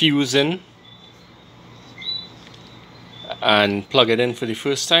 put a fuse in and plug it in for the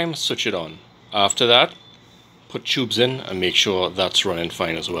first time, switch it on. After that, put tubes in and make sure that's running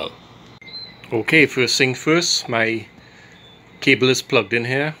fine as well. Okay, first thing first, my cable is plugged in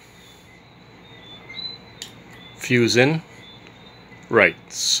here. Fuse in. Right,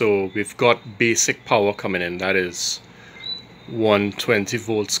 so we've got basic power coming in, that is 120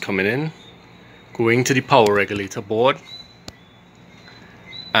 volts coming in, going to the power regulator board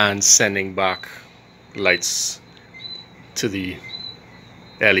and sending back lights to the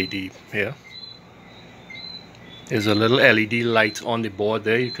LED here. There's a little LED light on the board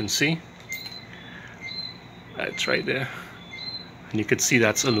there, you can see. It's right there. And you can see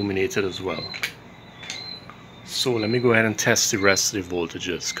that's illuminated as well. So let me go ahead and test the rest of the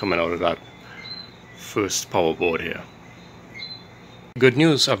voltages coming out of that first power board here. Good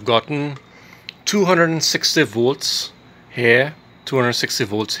news, I've gotten 260 volts here, 260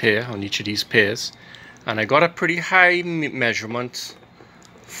 volts here on each of these pairs. And I got a pretty high measurement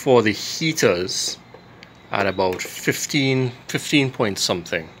for the heaters at about 15 point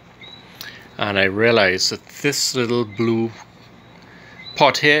something. And I realized that this little blue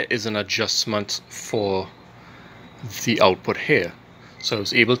pot here is an adjustment for the output here. So I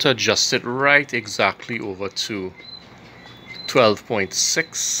was able to adjust it right exactly over to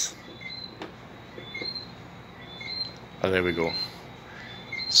 12.6. And there we go.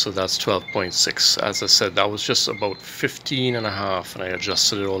 So that's 12.6. As I said, that was just about 15 and a half, and I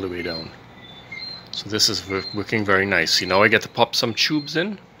adjusted it all the way down. So this is working very nicely. Now I get to pop some tubes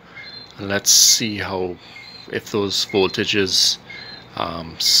in, and let's see how, if those voltages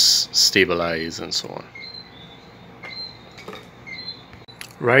stabilize and so on.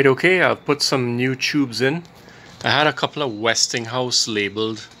 Right, okay, I've put some new tubes in. I had a couple of Westinghouse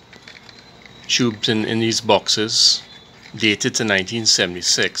labeled tubes in these boxes, dated to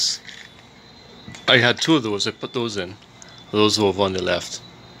 1976. I had two of those, I put those in. Those were over on the left.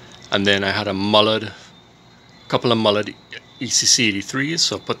 And then I had a couple of Mullard ECC83s,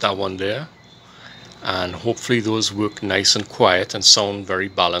 so I put that one there. And hopefully those work nice and quiet and sound very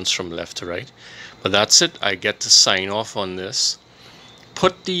balanced from left to right. But that's it, I get to sign off on this.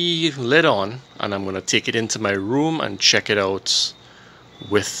 Put the lid on, and I'm going to take it into my room and check it out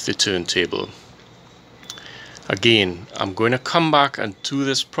with the turntable. Again, I'm going to come back and do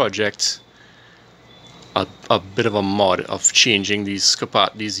this project a bit of a mod of changing these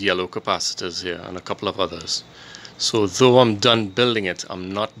yellow capacitors here and a couple of others. So though I'm done building it, I'm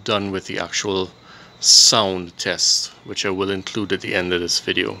not done with the actual sound test, which I will include at the end of this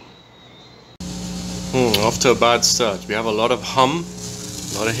video. Off to a bad start. We have a lot of hum,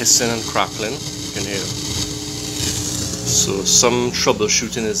 a lot of hissing and crackling, you can hear. So some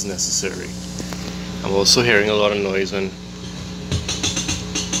troubleshooting is necessary. I'm also hearing a lot of noise when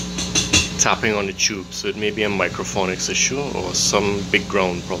tapping on the tube, so it may be a microphonics issue or some big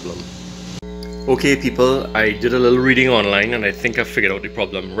ground problem. Okay people, I did a little reading online and I think I figured out the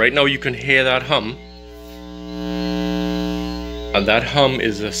problem. Right now you can hear that hum, and that hum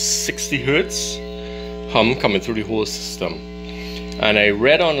is a 60 Hertz hum coming through the whole system. And I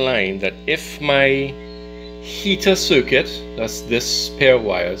read online that if my heater circuit, that's this pair of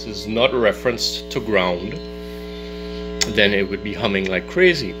wires, is not referenced to ground, then it would be humming like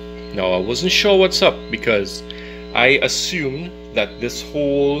crazy. Now I wasn't sure what's up because I assumed that this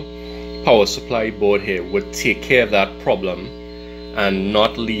whole power supply board here would take care of that problem and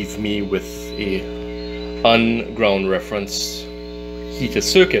not leave me with a unground referenced heater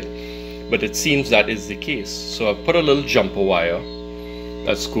circuit, but it seems that is the case. So I've put a little jumper wire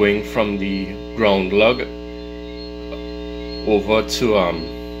that's going from the ground lug over to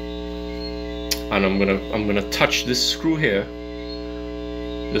and I'm gonna touch this screw here,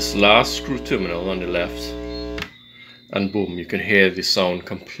 this last screw terminal on the left, and boom, you can hear the sound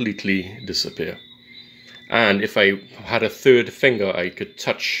completely disappear. And if I had a third finger, I could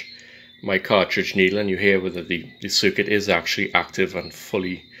touch my cartridge needle and you hear whether the circuit is actually active and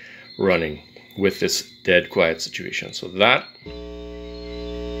fully running with this dead quiet situation. So that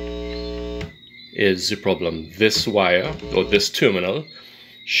is the problem. This wire, or this terminal,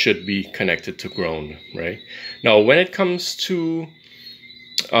 should be connected to ground, right? Now when it comes to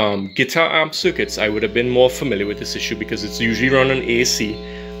guitar amp circuits, I would have been more familiar with this issue because it's usually run on AC,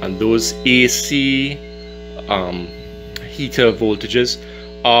 and those AC heater voltages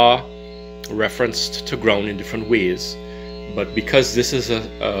are referenced to ground in different ways, but because this is a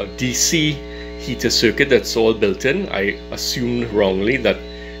DC heater circuit that's all built in, I assumed wrongly that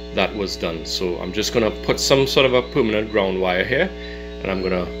that was done. So I'm just gonna put some sort of a permanent ground wire here, and I'm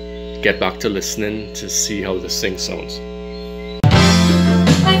gonna get back to listening to see how this thing sounds.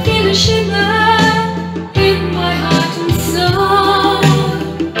 I feel a shimmer in my heart and soul.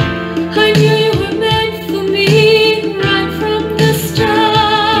 I knew you were meant for me right from the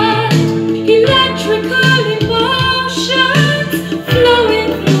start. Electrical emotions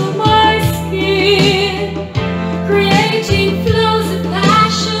flowing through my skin, creating flows of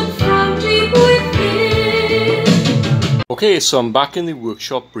passion from deep within. Okay, so I'm back in the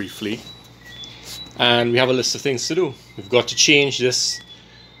workshop briefly, and we have a list of things to do. We've got to change this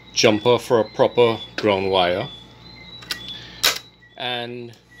jumper for a proper ground wire,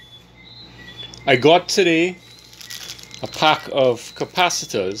 and I got today a pack of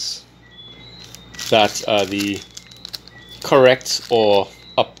capacitors that are the correct or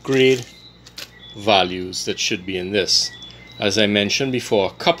upgrade values that should be in this. As I mentioned before,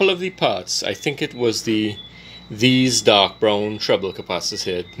 a couple of the parts, I think it was these dark brown treble capacitors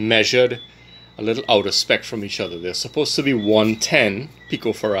here, measured a little out of spec from each other. They're supposed to be 110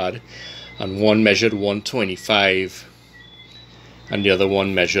 picofarad, and one measured 125 and the other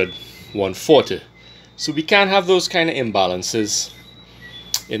one measured 140. So we can't have those kind of imbalances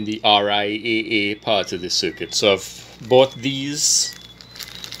in the RIAA part of the circuit. So I've bought these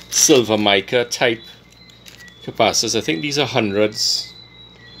silver mica type capacitors. I think these are hundreds.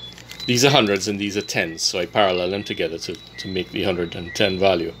 These are hundreds and these are tens, so I parallel them together to make the 110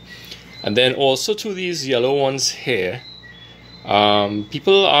 value. And then also to these yellow ones here,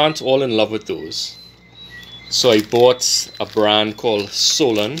 people aren't all in love with those. So I bought a brand called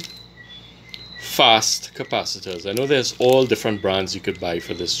Solon fast capacitors. I know there's all different brands you could buy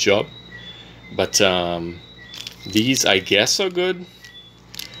for this job, but these I guess are good.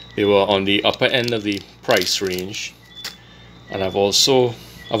 They were on the upper end of the price range, and I've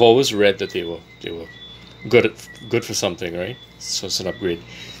always read that they were good for something, right? So it's an upgrade.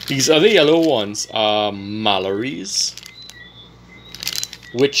 These other yellow ones are Mallory's,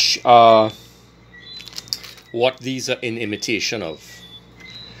 which are what these are in imitation of,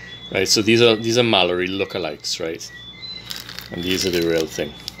 right? So these are Mallory lookalikes, right? And these are the real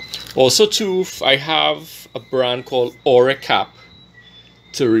thing. Also too, I have a brand called EAR834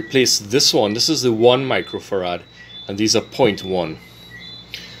 to replace this one. This is the 1 microfarad, and these are 0.1.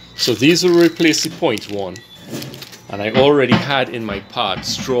 So these will replace the 0.1. And I already had in my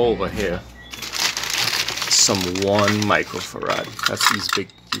parts drawer over here some 1 microfarad. That's these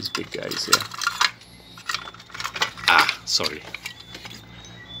big guys here. Sorry.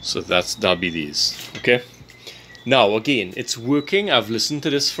 So that'll be these. Okay. Now again, it's working. I've listened to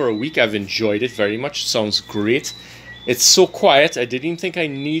this for a week. I've enjoyed it very much. It sounds great. It's so quiet. I didn't think I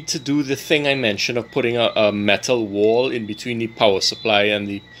need to do the thing I mentioned of putting a metal wall in between the power supply and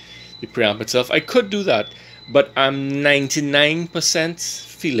the preamp itself. I could do that, but I'm 99%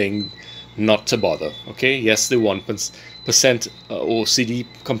 feeling not to bother. Okay, yes, the 1% OCD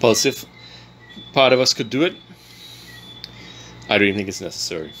compulsive part of us could do it. I don't even think it's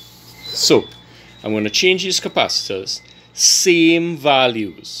necessary. So I'm going to change these capacitors, same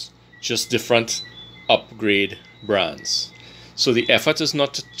values, just different upgrade brands. So the effort is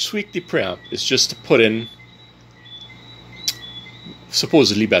not to tweak the preamp, it's just to put in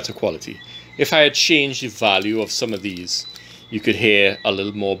supposedly better quality. If I had changed the value of some of these, you could hear a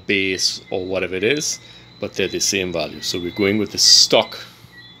little more bass or whatever it is, but they're the same value. So we're going with the stock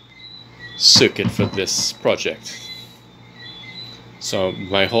circuit for this project. So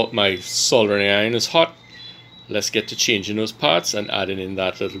my soldering iron is hot. Let's get to changing those parts and adding in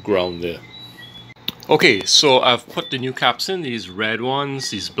that little ground there. Okay, so I've put the new caps in, these red ones,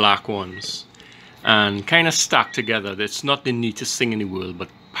 these black ones, and kind of stacked together. It's not the neatest thing in the world, but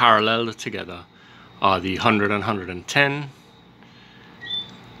parallel together are the 100 and 110,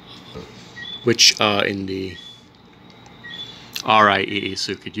 which are in the RIAA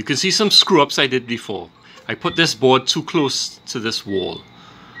circuit. You can see some screw-ups I did before. I put this board too close to this wall,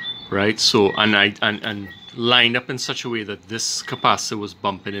 right? So, and lined up in such a way that this capacitor was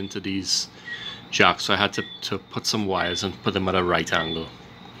bumping into these jacks. So I had to put some wires and put them at a right angle.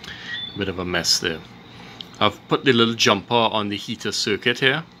 A bit of a mess there. I've put the little jumper on the heater circuit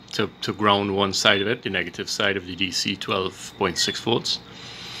here to ground one side of it, the negative side of the DC 12.6 volts.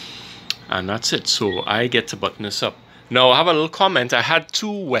 And that's it. So I get to button this up. Now I have a little comment. I had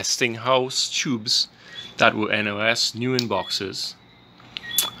two Westinghouse tubes that were NOS, new in boxes,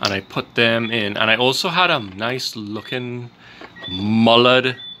 and I put them in. And I also had a nice looking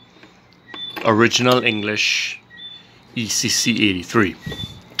mullered original English ECC83.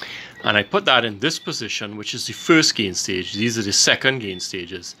 And I put that in this position, which is the first gain stage. These are the second gain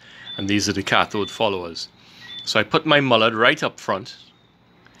stages, and these are the cathode followers. So I put my mullet right up front,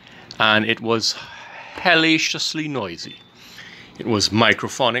 and it was hellaciously noisy. It was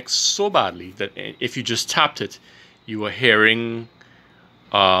microphonic so badly that if you just tapped it, you were hearing,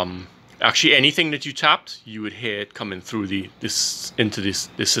 actually anything that you tapped, you would hear it coming through into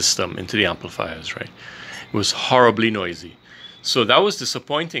the system, into the amplifiers, right? It was horribly noisy. So that was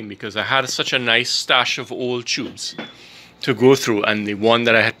disappointing because I had such a nice stash of old tubes to go through, and the one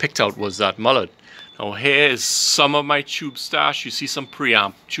that I had picked out was that mullet. Now here is some of my tube stash. You see some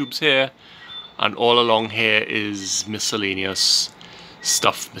preamp tubes here, and all along here is miscellaneous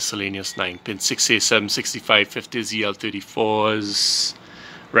stuff, miscellaneous 9-pin 6A7, 6550s, EAR834s,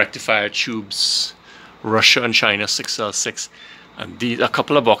 rectifier tubes, Russia and China 6L6, and these a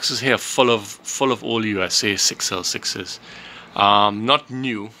couple of boxes here full of old USA 6L6s. Not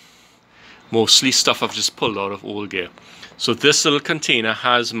new, mostly stuff I've just pulled out of old gear. So this little container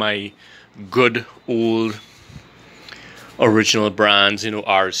has my good old original brands, you know,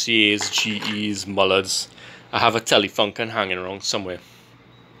 RCAs, GEs, mullets. I have a Telefunken hanging around somewhere.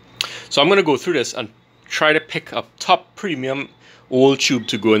 So I'm going to go through this and try to pick up top premium old tube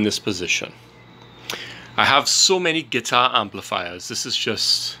to go in this position. I have so many guitar amplifiers. This is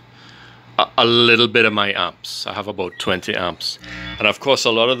just a little bit of my amps. I have about 20 amps, and of course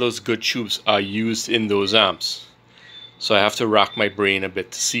a lot of those good tubes are used in those amps, so I have to rack my brain a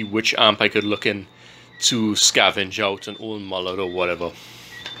bit to see which amp I could look in to scavenge out an old mullet or whatever.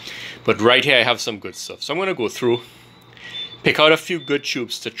 But right here I have some good stuff, so I'm going to go through, pick out a few good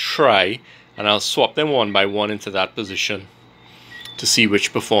tubes to try, and I'll swap them one by one into that position to see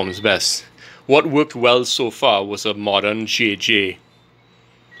which performs best. What worked well so far was a modern JJ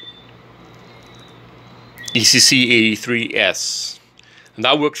ECC83S, and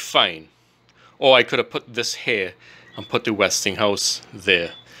that worked fine. Or I could have put this here and put the Westinghouse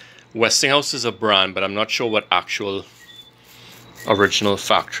there. Westinghouse is a brand, but I'm not sure what actual original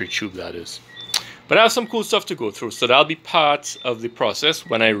factory tube that is. But I have some cool stuff to go through, so that'll be part of the process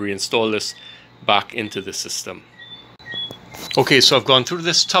when I reinstall this back into the system. Okay, so I've gone through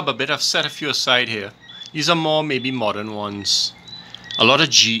this tub a bit. I've set a few aside here. These are more maybe modern ones. A lot of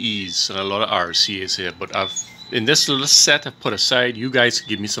GEs and a lot of RCAs here, but in this little set I've put aside. You guys can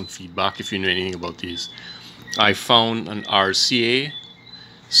give me some feedback if you know anything about these. I found an RCA,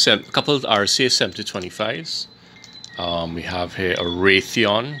 a couple of RCA 7025s. We have here a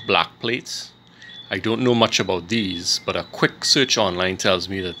Raytheon black plates. I don't know much about these, but a quick search online tells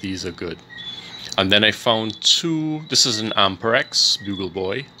me that these are good. And then I found two. This is an Amperex Bugle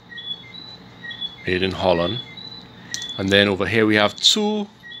Boy, made in Holland. And then over here we have two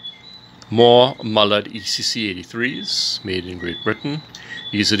more mullet ECC83s made in Great Britain.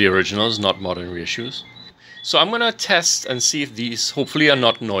 These are the originals, not modern reissues. So I'm going to test and see if these hopefully are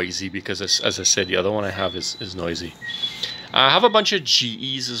not noisy, because as I said, the other one I have is noisy. I have a bunch of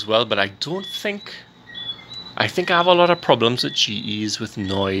GEs as well, but I think I have a lot of problems with GEs with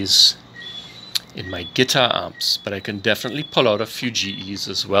noise in my guitar amps, but I can definitely pull out a few GEs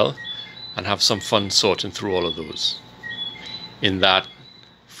as well and have some fun sorting through all of those in that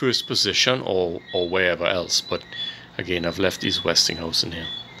first position or wherever else. But again, I've left these Westinghouse in here.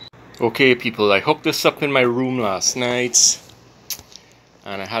 Okay people, I hooked this up in my room last night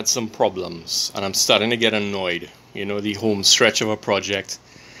and I had some problems, and I'm starting to get annoyed. You know, the home stretch of a project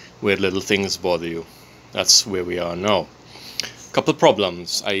where little things bother you. That's where we are now. Couple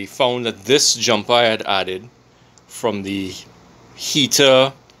problems. I found that this jumper I had added from the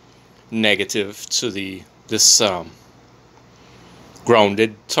heater negative to this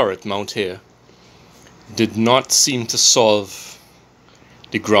grounded turret mount here did not seem to solve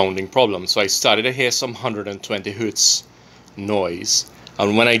the grounding problem. So I started to hear some 120 Hertz noise,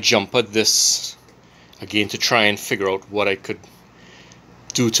 and when I jumpered this again to try and figure out what I could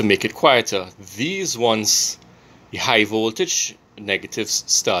do to make it quieter, these ones, the high voltage negatives,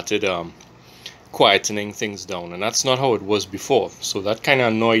 started quietening things down, and that's not how it was before. So that kind of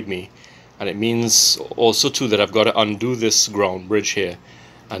annoyed me, and it means also too that I've got to undo this ground bridge here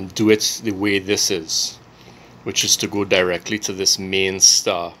and do it the way this is, which is to go directly to this main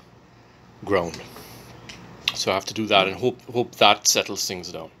star ground. So I have to do that and hope that settles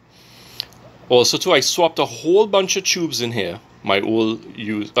things down. Also too, I swapped a whole bunch of tubes in here, my old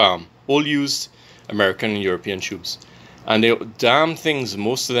used American and European tubes, and they damn things,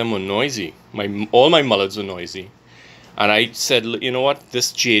 most of them were noisy. All my mullets were noisy, and I said, you know what,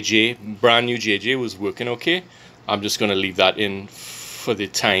 this JJ, brand new JJ, was working okay. I'm just going to leave that in for the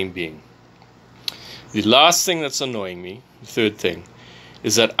time being. The last thing that's annoying me, the third thing,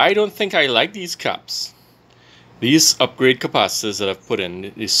 is that I don't think I like these caps. These upgrade capacitors that I've put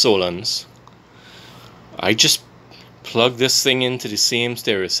in, these Solons, I just plug this thing into the same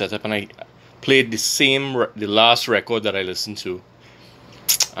stereo setup and I played the last record that I listened to.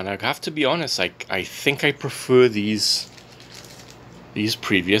 And I have to be honest, I think I prefer these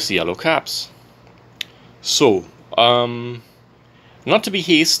previous yellow caps. So, not to be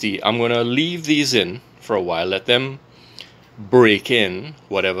hasty, I'm going to leave these in for a while, let them break in,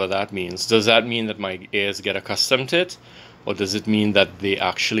 whatever that means. Does that mean that my ears get accustomed to it? Or does it mean that they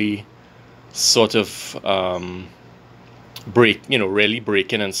actually sort of really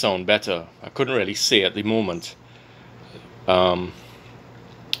break in and sound better? I couldn't really say at the moment.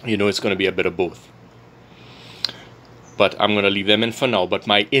 It's going to be a bit of both. But I'm going to leave them in for now. But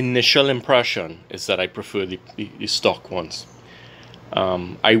my initial impression is that I prefer the stock ones.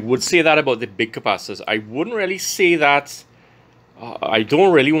 I would say that about the big capacitors. I wouldn't really say that. I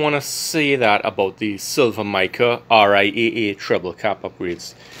don't really want to say that about the Silver Mica RIAA treble cap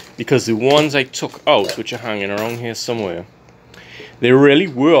upgrades, because the ones I took out, which are hanging around here somewhere, they really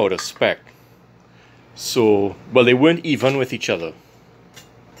were out of spec. So, well, they weren't even with each other.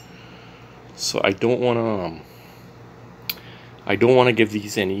 So I don't want to give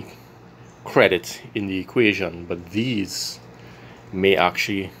these any credit in the equation, but these may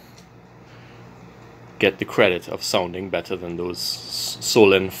actually get the credit of sounding better than those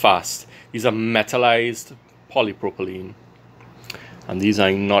Solon Fast. These are metallized polypropylene, and these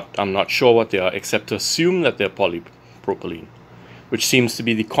I'm not sure what they are, except to assume that they're polypropylene, which seems to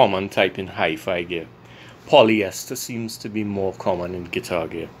be the common type in hi-fi gear. Polyester seems to be more common in guitar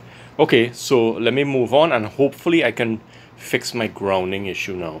gear. Okay, so let me move on, and hopefully I can fix my grounding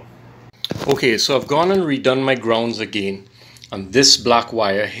issue now. Okay, so I've gone and redone my grounds again, and this black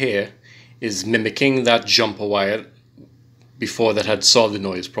wire here is mimicking that jumper wire before that had solved the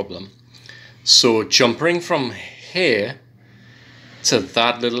noise problem. So jumping from here to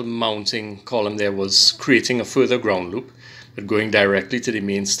that little mounting column there was creating a further ground loop, but going directly to the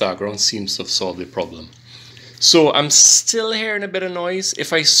main star ground seems to have solved the problem. So I'm still hearing a bit of noise.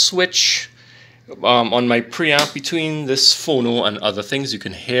 If I switch on my preamp between this phono and other things, you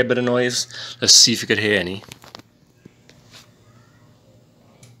can hear a bit of noise. Let's see if you could hear any.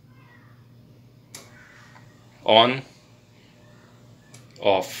 On,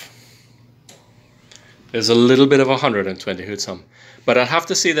 off. There's a little bit of 120 Hz hum, but I'll have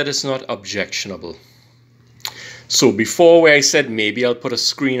to say that it's not objectionable. So before, where I said maybe I'll put a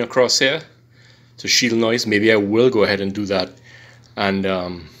screen across here to shield noise, maybe I will go ahead and do that and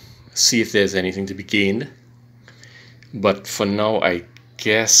see if there's anything to be gained. But for now, I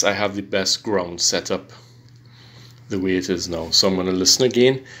guess I have the best ground set up the way it is now. So I'm going to listen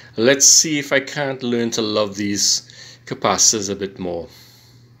again. Let's see if I can't learn to love these capacitors a bit more.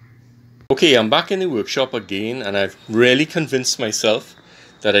 Okay, I'm back in the workshop again, and I've really convinced myself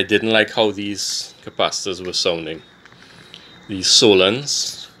that I didn't like how these capacitors were sounding. These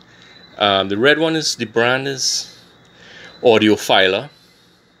Solons. The red one is, the brand is Audiophila.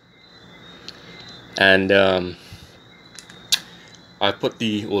 And I put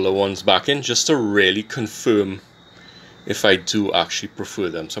the older ones back in just to really confirm if I do actually prefer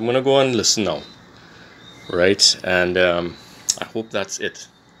them. So I'm going to go and listen now. Right, and I hope that's it.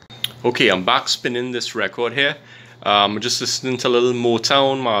 Okay, I'm back spinning this record here. I'm just listening to a little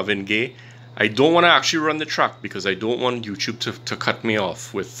Motown Marvin Gaye. I don't want to actually run the track because I don't want YouTube to cut me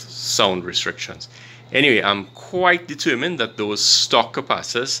off with sound restrictions. Anyway, I'm quite determined that those stock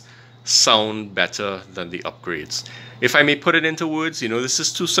capacitors sound better than the upgrades. If I may put it into words, this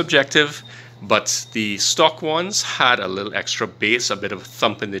is too subjective, but the stock ones had a little extra bass, a bit of a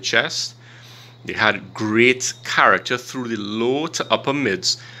thump in the chest. They had great character through the low to upper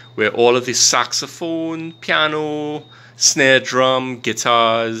mids, where all of the saxophone, piano, snare drum,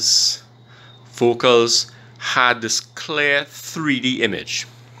 guitars, vocals had this clear 3D image.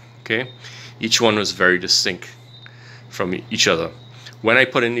 Okay, each one was very distinct from each other. When I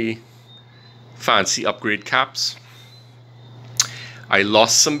put in the fancy upgrade caps, I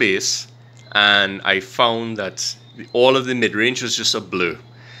lost some bass, and I found that all of the mid-range was just a blur.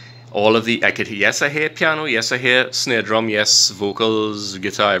 All of the, yes, I hear piano, yes, I hear snare drum, yes, vocals,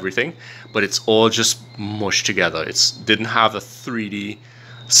 guitar, everything, but it's all just mushed together. It didn't have a 3D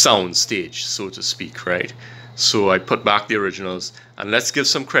sound stage, so to speak, right? So I put back the originals, and let's give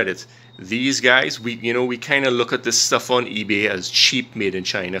some credit. These guys, we kind of look at this stuff on eBay as cheap, made in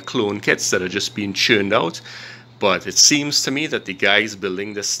China clone kits that are just being churned out. But it seems to me that the guys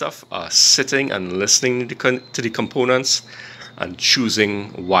building this stuff are sitting and listening to the components and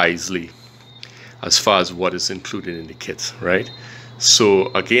choosing wisely. as far as what is included in the kit, right?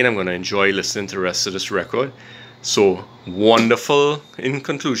 So again, I'm going to enjoy listening to the rest of this record. So wonderful, in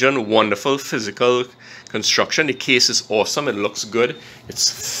conclusion, wonderful physical construction. The case is awesome. It looks good.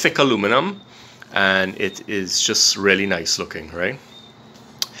 It's thick aluminum and it is just really nice looking, right?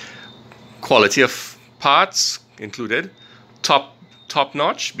 Quality of parts included, top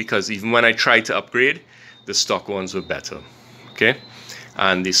notch, because even when I tried to upgrade, the stock ones were better. Okay,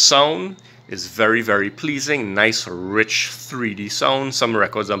 and the sound is very, very pleasing. Nice, rich 3D sound. Some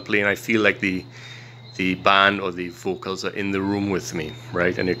records I'm playing, I feel like the band or the vocals are in the room with me,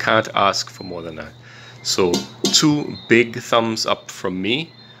 right? And you can't ask for more than that. So 2 big thumbs up from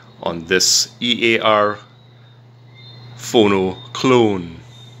me on this EAR Phono clone.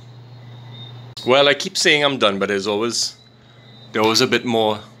 Well, I keep saying I'm done, but there was a bit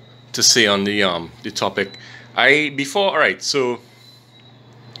more to say on the topic. Alright, so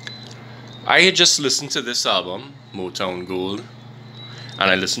I had just listened to this album, Motown Gold,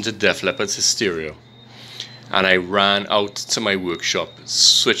 and I listened to Def Leppard's Hysteria, and I ran out to my workshop,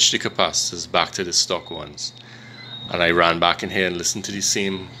 switched the capacitors back to the stock ones, and I ran back in here and listened to the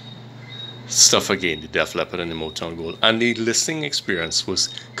same stuff again, the Def Leppard and the Motown Gold, and the listening experience was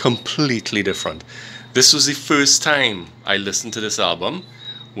completely different. This was the first time I listened to this album,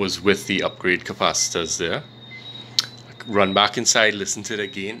 was with the upgrade capacitors there. Run back inside, listen to it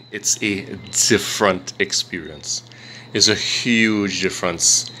again. It's a different experience. There's a huge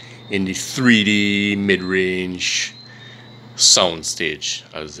difference in the 3D mid-range sound stage,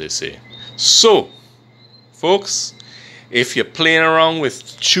 as they say. So, folks, if you're playing around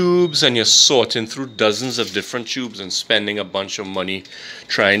with tubes and you're sorting through dozens of different tubes and spending a bunch of money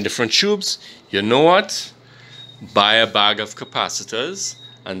trying different tubes, you know what? Buy a bag of capacitors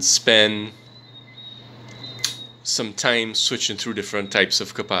and spend some time switching through different types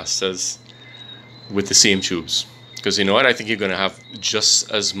of capacitors with the same tubes. Because you know what? I think you're going to have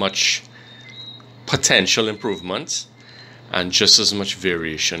just as much potential improvement and just as much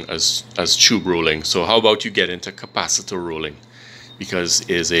variation as tube rolling. So how about you get into capacitor rolling? Because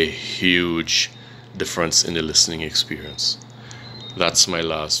it is a huge difference in the listening experience. That's my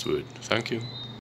last word. Thank you.